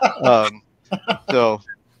 So,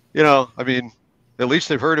 I mean, at least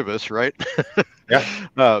they've heard of us, right?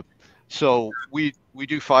 Yeah. So we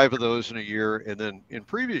do 5 of those in a year, and then in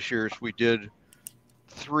previous years we did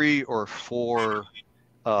 3 or 4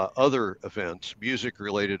 other events,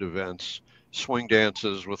 music-related events, swing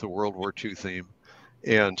dances with a World War II theme.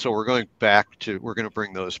 And so we're going to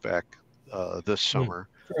bring those back this summer.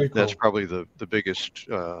 Very cool. That's probably the biggest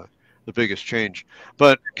change.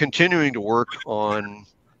 But continuing to work on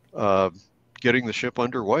getting the ship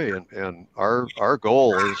underway, and our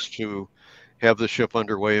goal is to have the ship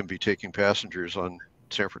underway and be taking passengers on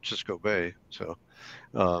San Francisco Bay. So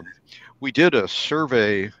we did a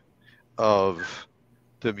survey of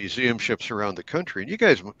the museum ships around the country, and you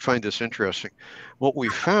guys find this interesting. What we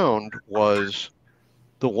found was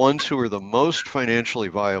the ones who were the most financially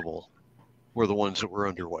viable were the ones that were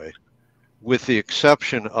underway, with the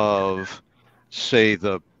exception of, say,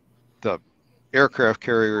 the aircraft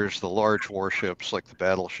carriers, the large warships like the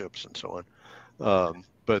battleships and so on.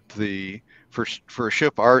 But for a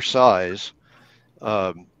ship our size,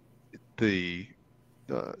 the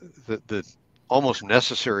almost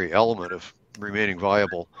necessary element of remaining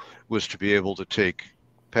viable was to be able to take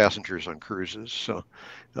passengers on cruises. So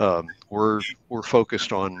we're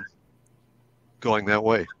focused on going that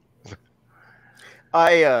way.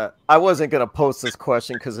 I wasn't gonna post this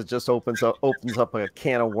question because it just opens up a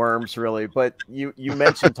can of worms, really. But you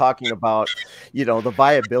mentioned talking about the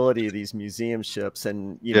viability of these museum ships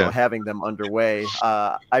and having them underway.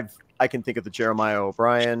 I can think of the Jeremiah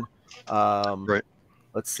O'Brien. Right.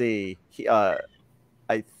 Let's see.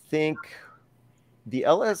 I think the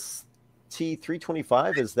LST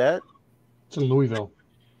 325 is that? It's in Louisville.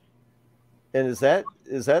 And is that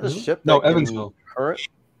a ship? No, Evansville. Current?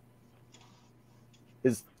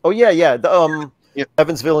 Yeah. Yep.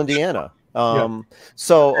 Evansville, Indiana. Yeah.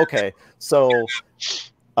 So okay. So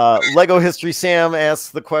Lego History Sam asks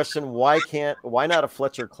the question: Why not a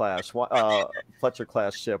Fletcher class? Fletcher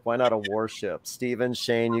class ship? Why not a warship? Steven,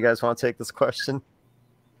 Shane, you guys want to take this question?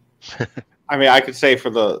 I mean, I could say for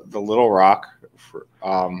the Little Rock,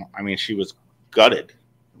 I mean, she was gutted,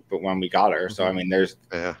 but when we got her, so I mean,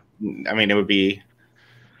 it would be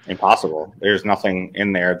impossible. There's nothing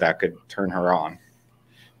in there that could turn her on.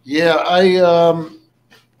 Yeah,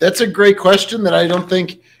 that's a great question that I don't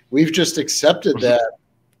think we've just accepted that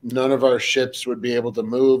none of our ships would be able to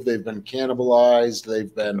move. They've been cannibalized.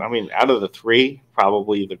 They've been. I mean, out of the three,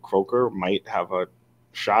 probably the Croaker might have a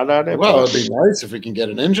shot at it. Well, it'd be nice if we can get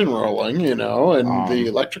an engine rolling, and the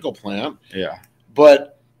electrical plant. Yeah.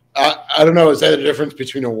 But I don't know. Is that a difference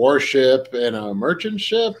between a warship and a merchant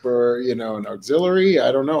ship, or an auxiliary?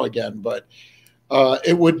 I don't know. Again, but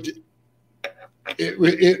it would.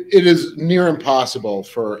 It is near impossible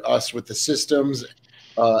for us with the systems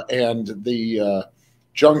and the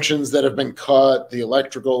junctions that have been cut, the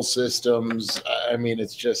electrical systems. I mean,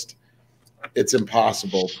 it's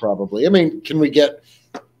impossible. Probably. I mean,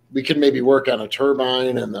 we can maybe work on a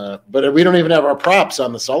turbine but we don't even have our props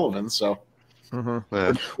on the Sullivan. So,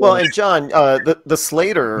 well, and John, the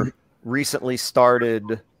Slater recently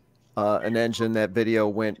started an engine. That video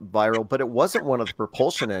went viral, but it wasn't one of the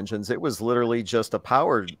propulsion engines. It was literally just a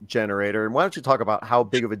power generator. And why don't you talk about how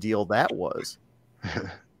big of a deal that was?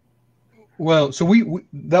 Well, so we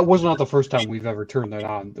that was not the first time we've ever turned that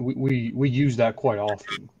on. We use that quite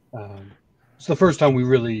often. It's the first time we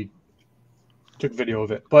really took video of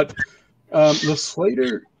it. But the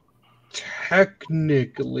Slater,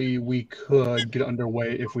 technically, we could get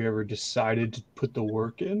underway if we ever decided to put the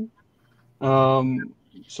work in.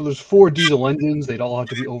 So there's 4 diesel engines. They'd all have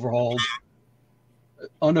to be overhauled.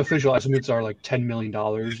 Unofficial estimates are like $10 million,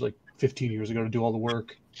 like 15 years ago, to do all the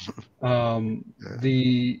work.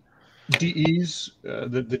 The DEs,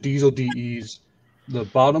 the diesel DEs, the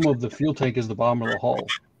bottom of the fuel tank is the bottom of the hull.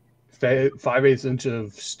 5/8 inch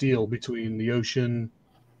of steel between the ocean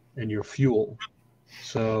and your fuel.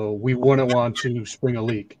 So we wouldn't want to spring a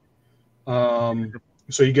leak. So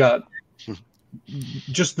you got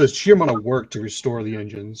just the sheer amount of work to restore the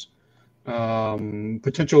engines,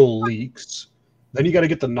 potential leaks. Then you got to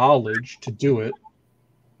get the knowledge to do it.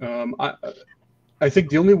 I think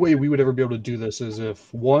the only way we would ever be able to do this is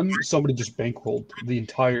if, one, somebody just bankrolled the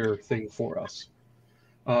entire thing for us,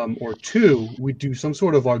 or two, we do some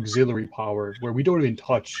sort of auxiliary power where we don't even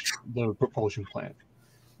touch the propulsion plant.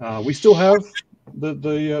 We still have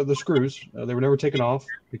the screws. They were never taken off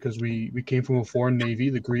because we came from a foreign navy,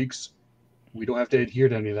 the Greeks. We don't have to adhere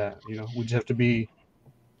to any of that. We just have to be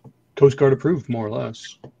Coast Guard approved, more or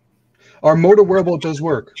less. Our motor whaleboat does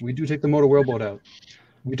work. We do take the motor whaleboat out.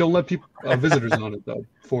 We don't let people visitors on it though,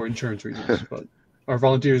 for insurance reasons. But our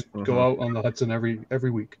volunteers go out on the Hudson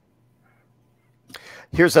every week.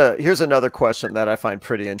 Here's another question that I find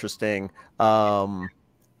pretty interesting.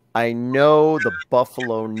 I know the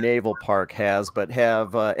Buffalo Naval Park has, but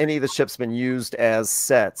have any of the ships been used as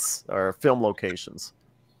sets or film locations?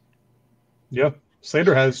 Yeah,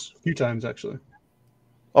 Slater has a few times actually.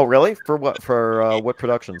 Oh, really? For what? For what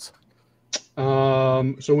productions?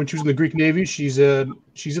 So when she was in the Greek Navy, she's in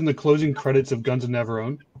the closing credits of Guns of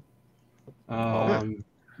Navarone.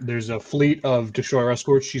 There's a fleet of destroyer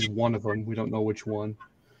escorts. She's one of them. We don't know which one.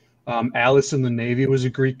 Alice in the Navy was a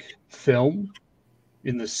Greek film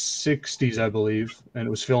in the 60s, I believe, and it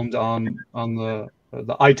was filmed on the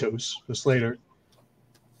Itos, the Slater.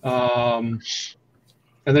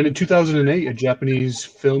 And then in 2008, a Japanese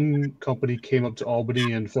film company came up to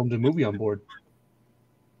Albany and filmed a movie on board.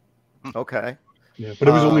 Okay. Yeah, but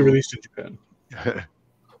it was only released in Japan.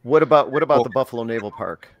 What about the Buffalo Naval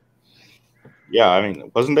Park? Yeah, I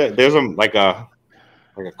mean, wasn't there's like a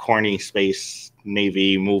corny space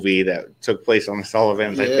Navy movie that took place on the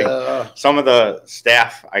Sullivans? Yeah. I think some of the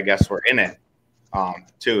staff, I guess, were in it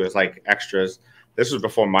too, as like extras. This was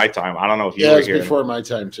before my time. I don't know if you were here. Yeah, it was before my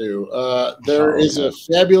time too. There is a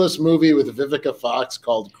fabulous movie with Vivica Fox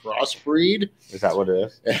called Crossbreed. Is that what it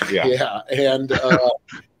is? Yeah. Yeah, and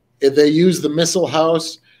they use the missile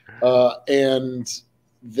house and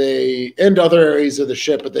other areas of the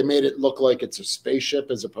ship, but they made it look like it's a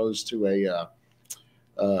spaceship as opposed to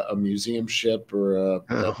a museum ship or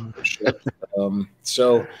a ship.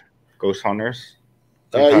 So Ghost Hunters.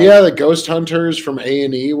 Yeah, the Ghost Hunters from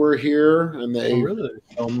A&E were here, and they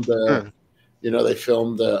filmed they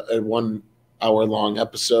filmed a 1 hour long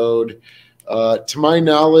episode. To my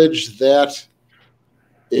knowledge, that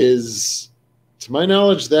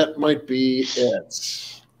might be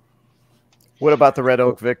it. What about the Red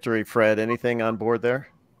Oak Victory, Fred? Anything on board there?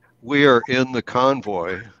 We are in the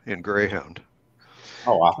convoy in Greyhound.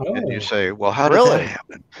 Oh, wow. And you say, well, how did that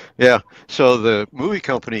happen? Yeah. So the movie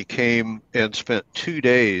company came and spent 2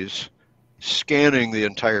 days scanning the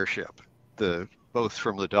entire ship, both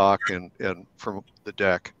from the dock and from the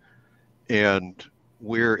deck. And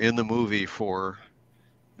we're in the movie for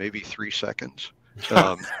maybe 3 seconds.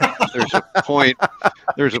 There's a point.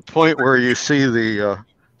 There's a point where you see the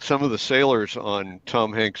some of the sailors on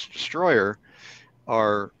Tom Hanks' destroyer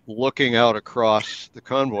are looking out across the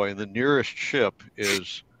convoy, and the nearest ship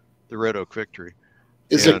is the Red Oak Victory.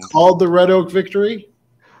 Is it called the Red Oak Victory?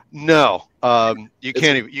 No, you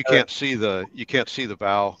can't see the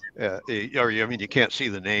bow, or I mean you can't see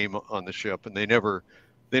the name on the ship, and they never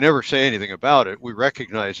say anything about it. We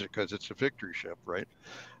recognize it because it's a Victory ship, right?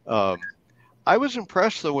 I was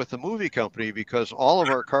impressed though with the movie company because all of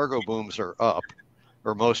our cargo booms are up,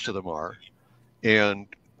 or most of them are, and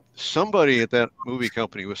somebody at that movie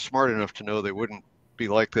company was smart enough to know they wouldn't be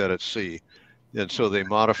like that at sea, and so they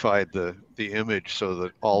modified the image so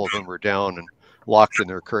that all of them were down and locked in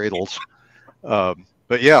their cradles. But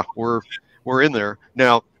yeah, we're in there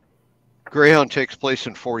now. Greyhound takes place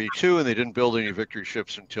in 42, and they didn't build any Victory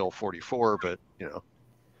ships until 44. But you know,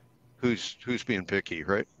 who's being picky,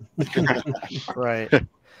 right? Right.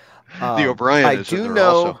 The O'Brien I is in do there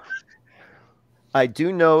know. also. I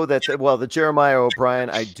do know that, well, the Jeremiah O'Brien,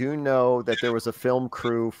 I do know that there was a film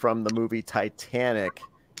crew from the movie Titanic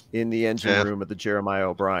in the engine room of the Jeremiah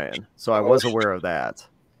O'Brien. So I was aware of that.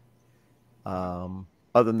 Other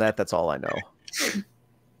than that, that's all I know.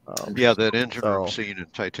 Yeah, that engine room scene in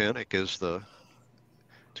Titanic it's a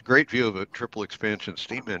great view of a triple expansion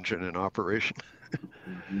steam engine in operation.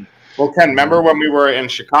 Well, Ken, remember when we were in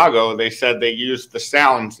Chicago, they said they used the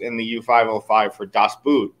sounds in the U-505 for Das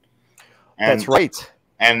Boot. And, that's right.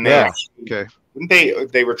 And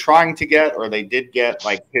they were trying to get, or they did get,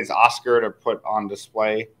 like his Oscar to put on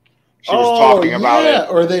display. She was talking about it.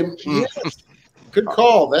 Or they, yes. Good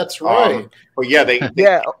call. That's right. But yeah, they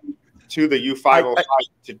to the U-505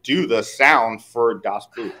 to do the sound for Das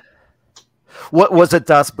Boot. What was it,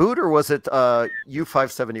 Das Boot, or was it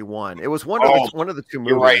U-571? It was one of the two movies.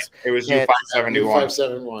 You're right. It was U-571.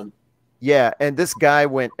 U-571. Yeah, and this guy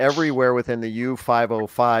went everywhere within the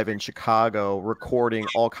U-505 in Chicago, recording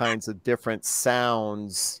all kinds of different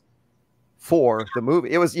sounds for the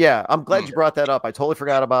movie. It was, yeah, I'm glad you brought that up. I totally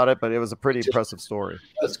forgot about it, but it was a pretty impressive story.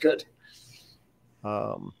 That's good.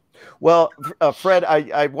 Well, Fred,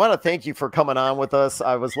 I want to thank you for coming on with us.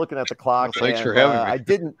 I was looking at the clock. Well, thanks for having me.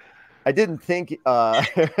 I didn't think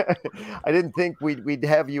we'd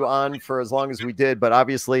have you on for as long as we did, but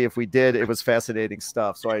obviously if we did, it was fascinating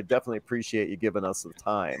stuff. So I definitely appreciate you giving us the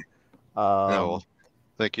time. Well,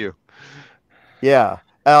 thank you. Yeah.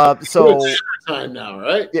 So it's dinner time now,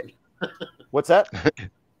 right? Yeah. What's that?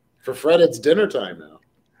 For Fred, it's dinner time now.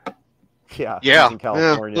 Yeah. Yeah. In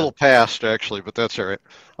California. A little past actually, but that's all right.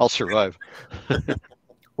 I'll survive.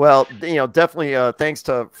 Well, you know, definitely thanks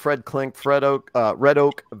to Fred Klink, Red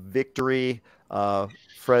Oak Victory,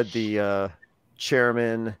 Fred, the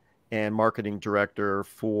chairman and marketing director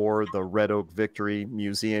for the Red Oak Victory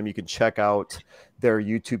Museum. You can check out their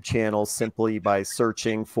YouTube channel simply by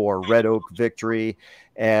searching for Red Oak Victory,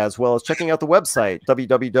 as well as checking out the website,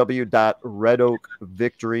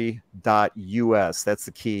 www.redoakvictory.us. That's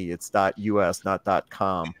the key. It's .us, not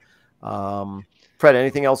 .com. Fred,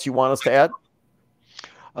 anything else you want us to add?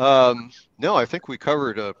 No, I think we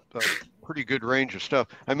covered a pretty good range of stuff.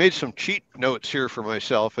 I made some cheat notes here for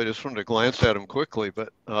myself. I just wanted to glance at them quickly,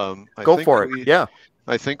 but go for it. Yeah,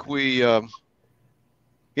 I think we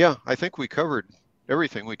covered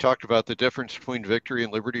everything. We talked about the difference between Victory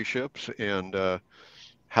and Liberty ships, and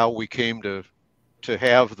how we came to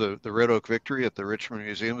have the Red Oak Victory at the Richmond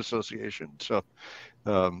Museum Association. So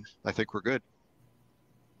I think we're good.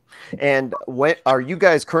 And when are you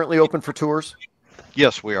guys currently open for tours?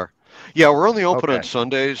 Yes, we are. Yeah, we're only open on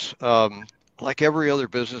Sundays. Like every other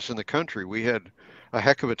business in the country, we had a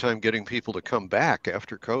heck of a time getting people to come back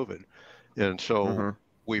after COVID. And so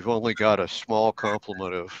we've only got a small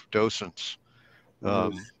complement of docents.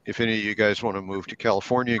 If any of you guys want to move to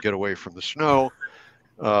California and get away from the snow,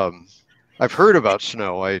 I've heard about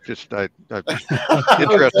snow. I'm interested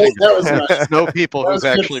to know people who've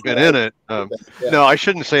actually been in it. No, I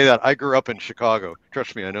shouldn't say that. I grew up in Chicago.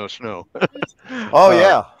 Trust me, I know snow. Oh,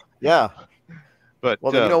 yeah. But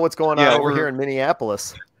well, you know what's going on over here in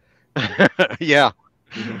Minneapolis. Yeah.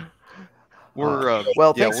 We're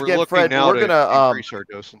thanks again, Fred. We're going to increase our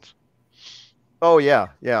docents. Oh, yeah.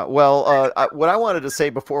 Well, what I wanted to say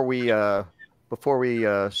before we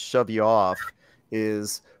shove you off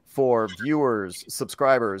is, for viewers,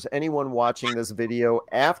 subscribers, anyone watching this video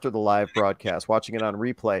after the live broadcast, watching it on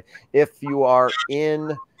replay, if you are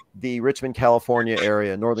in the Richmond, California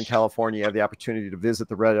area, Northern California, you have the opportunity to visit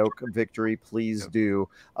the Red Oak Victory, please do.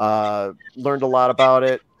 Learned a lot about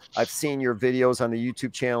it. I've seen your videos on the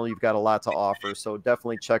YouTube channel. You've got a lot to offer, so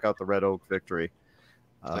definitely check out the Red Oak Victory.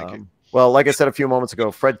 Thank you. Well, like I said a few moments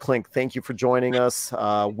ago, Fred Klink, thank you for joining us.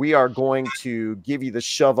 We are going to give you the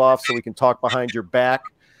shove off so we can talk behind your back.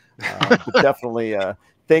 But definitely,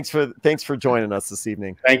 thanks for joining us this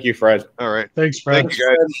evening. Thank you, Fred. All right. Thanks, Fred. Thank you,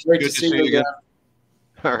 guys. Great Good to see you again.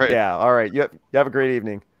 All right. Yeah. All right. You have a great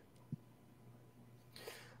evening.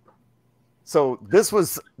 So this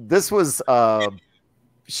was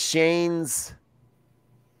Shane's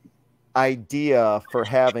idea for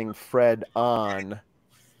having Fred on,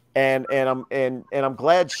 and I'm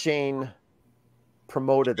glad Shane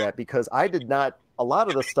promoted that, because I did not. A lot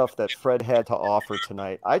of the stuff that Fred had to offer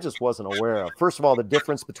tonight, I just wasn't aware of. First of all, the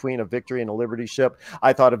difference between a Victory and a Liberty ship.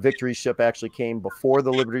 I thought a Victory ship actually came before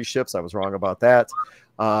the Liberty ships. I was wrong about that.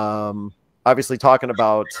 Obviously, talking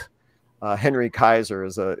about Henry Kaiser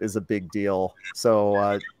is a big deal.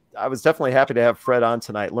 So I was definitely happy to have Fred on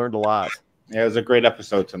tonight. Learned a lot. Yeah, it was a great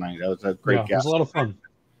episode tonight. That was a great guest. It was a lot of fun.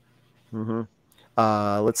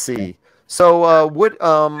 Mm-hmm. Let's see. So what?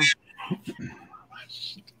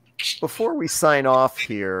 Before we sign off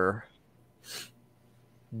here,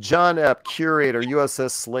 John Epp, curator,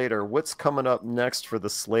 USS Slater, what's coming up next for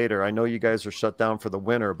the Slater? I know you guys are shut down for the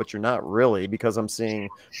winter, but you're not really, because I'm seeing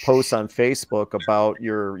posts on Facebook about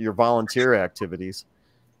your volunteer activities.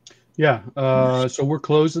 Yeah, so we're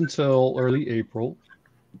closed until early April.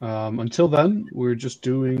 Until then, we're just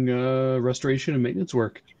doing restoration and maintenance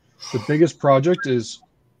work. The biggest project is,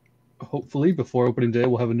 hopefully, before opening day,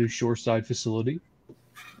 we'll have a new shoreside facility.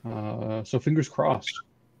 So fingers crossed.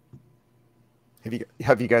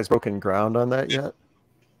 Have you guys broken ground on that yet?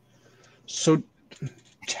 So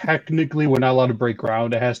technically, we're not allowed to break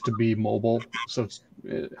ground. It has to be mobile. So it's,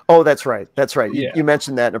 oh, that's right. That's right. Yeah. You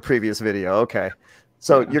mentioned that in a previous video. Okay.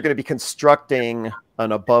 So you're going to be constructing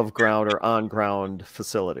an above ground or on ground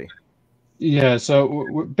facility. Yeah. So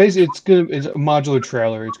we're basically, it's a modular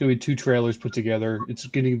trailer. It's going to be 2 trailers put together. It's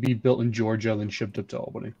going to be built in Georgia, then shipped up to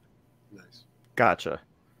Albany. Nice. Gotcha.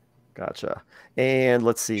 And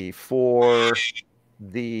let's see, for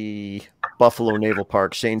the Buffalo Naval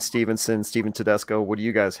Park, Shane Stevenson, Steven Tedesco, what do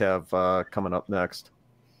you guys have coming up next?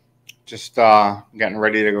 Just getting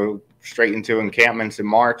ready to go straight into encampments in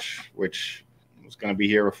March, which is going to be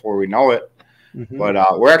here before we know it. Mm-hmm.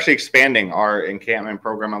 But we're actually expanding our encampment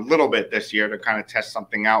program a little bit this year to kind of test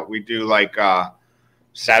something out. We do like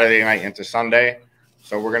Saturday night into Sunday.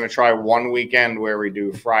 So we're going to try one weekend where we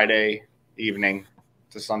do Friday evening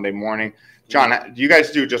to Sunday morning. John, do you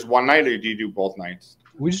guys do just one night, or do you do both nights?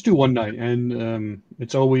 We just do one night, and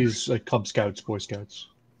it's always like Cub Scouts, Boy Scouts.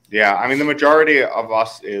 Yeah, I mean, the majority of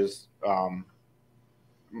us is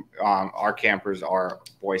our campers are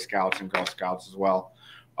Boy Scouts and Girl Scouts as well.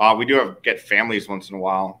 We do get families once in a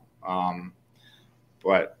while,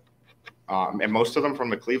 but and most of them from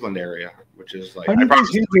the Cleveland area, which is like. How do you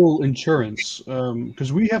guys handle insurance?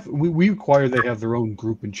 Because we require they have their own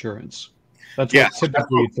group insurance. That's what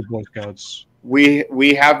typically for Boy Scouts.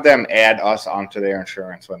 We have them add us onto their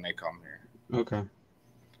insurance when they come here. Okay.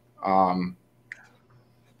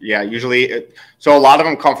 Yeah, usually. So a lot of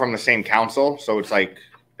them come from the same council, so it's like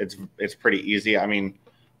it's pretty easy. I mean,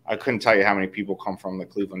 I couldn't tell you how many people come from the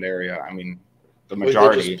Cleveland area. I mean, the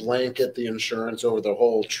majority. They just blanket the insurance over the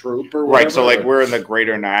whole troop, or whatever? Right. So like we're in the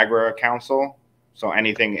Greater Niagara Council, so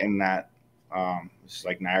anything in that. It's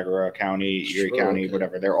like Niagara County, Erie County,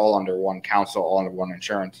 whatever. They're all under one council, all under one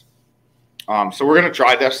insurance. So we're going to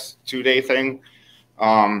try this 2-day thing.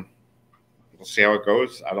 We'll see how it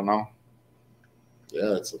goes. I don't know.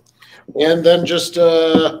 Yeah. And then just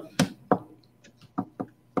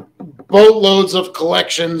boatloads of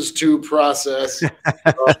collections to process. For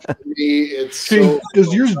me, it's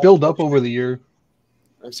does yours build up over the year?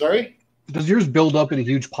 I'm sorry? Does yours build up in a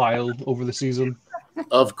huge pile over the season?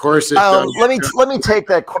 Of course it does. Let me take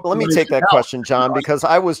that question, John, because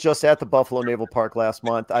I was just at the Buffalo Naval Park last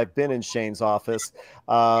month. I've been in Shane's office.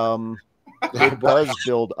 It does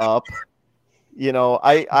build up. You know,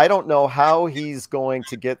 I don't know how he's going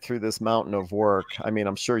to get through this mountain of work. I mean,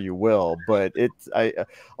 I'm sure you will, but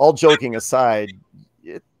all joking aside,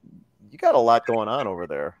 you got a lot going on over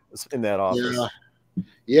there in that office.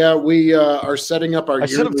 Yeah, we are setting up our. I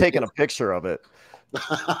should have taken a picture of it.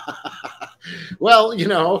 Well, you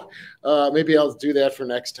know, maybe I'll do that for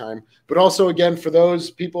next time. But also, again, for those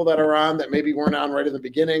people that are on that maybe weren't on right in the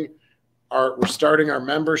beginning, we're starting our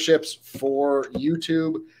memberships for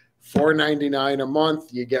YouTube. $4.99 a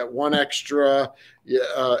month. You get one extra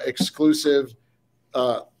exclusive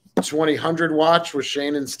 2000 watch with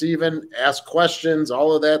Shane and Steven. Ask questions,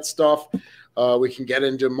 all of that stuff. We can get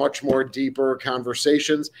into much more deeper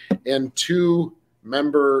conversations, and 2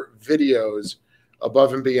 member videos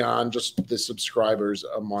above and beyond just the subscribers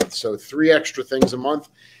a month. So 3 extra things a month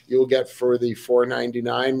you'll get for the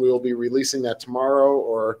 $4.99. We will be releasing that tomorrow,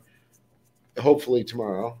 or hopefully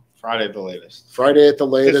tomorrow. Friday at the latest. Friday at the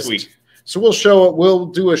latest. This week. So we'll show it. We'll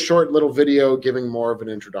do a short little video giving more of an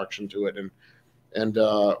introduction to it, and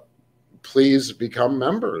please become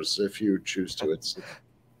members if you choose to.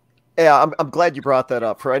 Yeah, I'm glad you brought that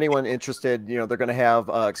up. For anyone interested, they're going to have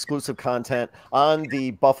exclusive content on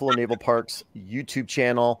the Buffalo Naval Park's YouTube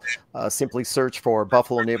channel. Simply search for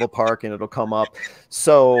Buffalo Naval Park and it'll come up.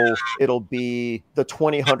 So it'll be the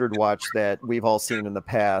 2000 watch that we've all seen in the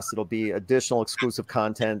past. It'll be additional exclusive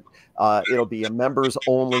content. It'll be a members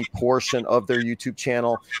only portion of their YouTube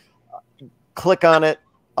channel. Click on it,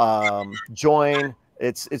 join.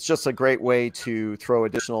 It's just a great way to throw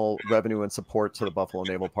additional revenue and support to the Buffalo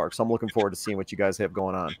Naval Park. So I'm looking forward to seeing what you guys have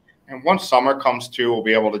going on. And once summer comes too, we'll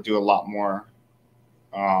be able to do a lot more,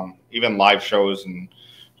 even live shows, and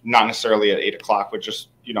not necessarily at 8 o'clock, but just,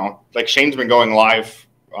 like Shane's been going live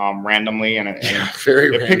randomly, and it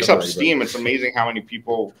picks up steam. It's amazing how many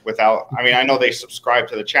people I know they subscribe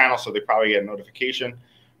to the channel, so they probably get a notification,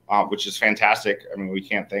 which is fantastic. I mean, we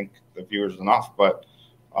can't thank the viewers enough, but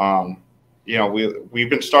we've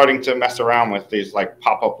been starting to mess around with these like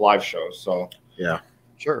pop-up live shows. So yeah,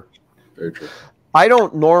 sure. Very true. I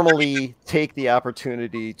don't normally take the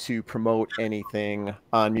opportunity to promote anything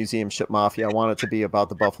on Museum Ship Mafia. I want it to be about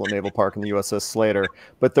the Buffalo Naval Park and the USS Slater,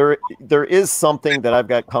 but there is something that I've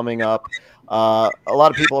got coming up. A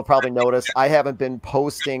lot of people have probably noticed I haven't been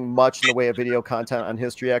posting much in the way of video content on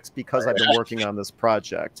History X because I've been working on this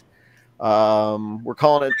project. We're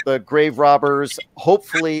calling it the Grave Robbers.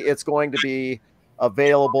 Hopefully it's going to be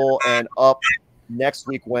available and up next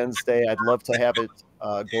week, Wednesday. I'd love to have it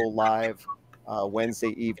go live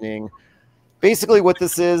Wednesday evening. Basically what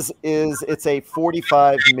this is it's a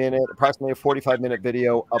approximately a 45-minute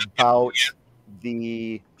video about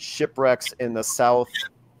the shipwrecks in the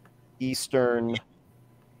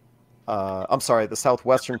the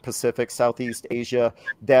Southwestern Pacific, Southeast Asia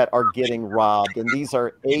that are getting robbed. And these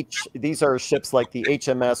are ships like the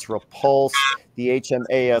HMS Repulse, the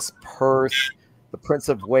HMAS Perth, the Prince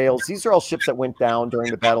of Wales. These are all ships that went down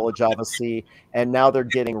during the Battle of Java Sea, and now they're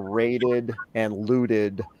getting raided and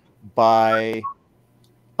looted by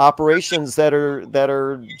operations that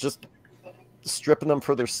are just stripping them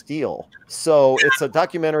for their steel. So it's a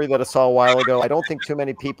documentary that I saw a while ago. I don't think too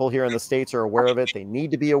many people here in the States are aware of it. They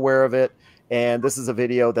need to be aware of it. And this is a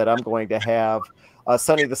video that I'm going to have.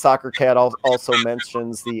 Sonny the Soccer Cat also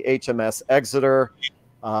mentions the HMS Exeter.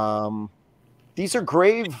 These are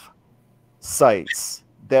grave sites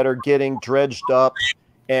that are getting dredged up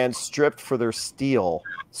and stripped for their steel.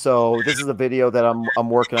 So this is a video that I'm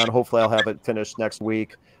working on. Hopefully I'll have it finished next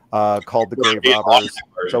week. Called the Grave Robbers.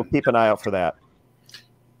 So keep an eye out for that.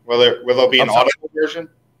 Will there be an Audible version?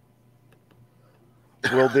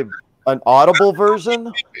 Will there an Audible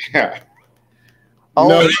version? Yeah.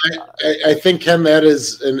 No, I think, Ken, that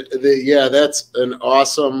is that's an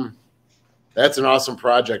awesome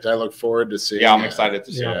project. I look forward to seeing. Yeah, I'm excited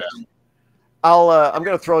to see it. I'm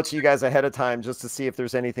going to throw it to you guys ahead of time just to see if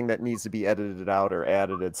there's anything that needs to be edited out or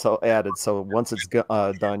added. So once it's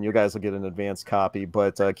done, you guys will get an advanced copy.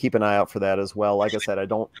 But keep an eye out for that as well. Like I said, I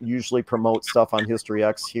don't usually promote stuff on History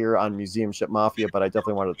X here on Museum Ship Mafia, but I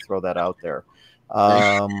definitely wanted to throw that out there.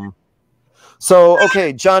 So,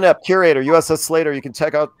 okay, John Epp, curator, USS Slater. You can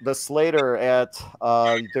check out the Slater at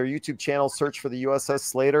their YouTube channel. Search for the USS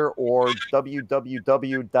Slater or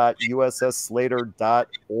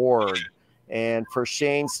www.ussslater.org. And for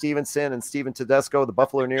Shane Stevenson and Stephen Tedesco, the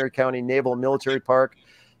Buffalo and Erie County Naval and Military Park,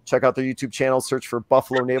 check out their YouTube channel, search for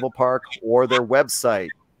Buffalo Naval Park, or their website,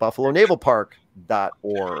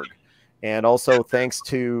 buffalonavalpark.org. And also thanks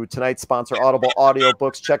to tonight's sponsor, Audible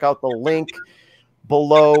audiobooks. Check out the link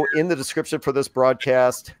below in the description for this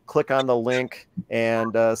broadcast. Click on the link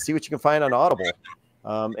and see what you can find on Audible.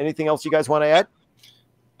 Anything else you guys want to add?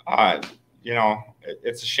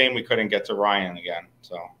 It's a shame we couldn't get to Ryan again,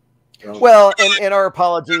 so... Well, and our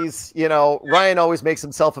apologies. Ryan always makes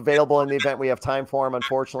himself available in the event we have time for him.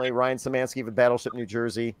 Unfortunately, Ryan Szymanski of Battleship New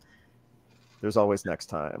Jersey. There's always next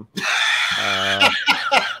time.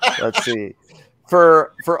 Let's see.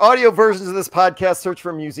 For audio versions of this podcast, search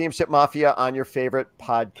for Museum Ship Mafia on your favorite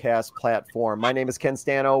podcast platform. My name is Ken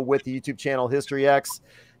Stano with the YouTube channel History X.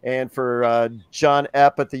 And for John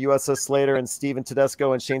Epp at the USS Slater and Stephen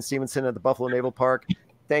Tedesco and Shane Stevenson at the Buffalo Naval Park,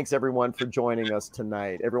 thanks everyone for joining us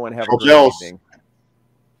tonight. Everyone have a great evening.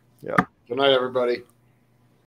 Yeah. Good night, everybody.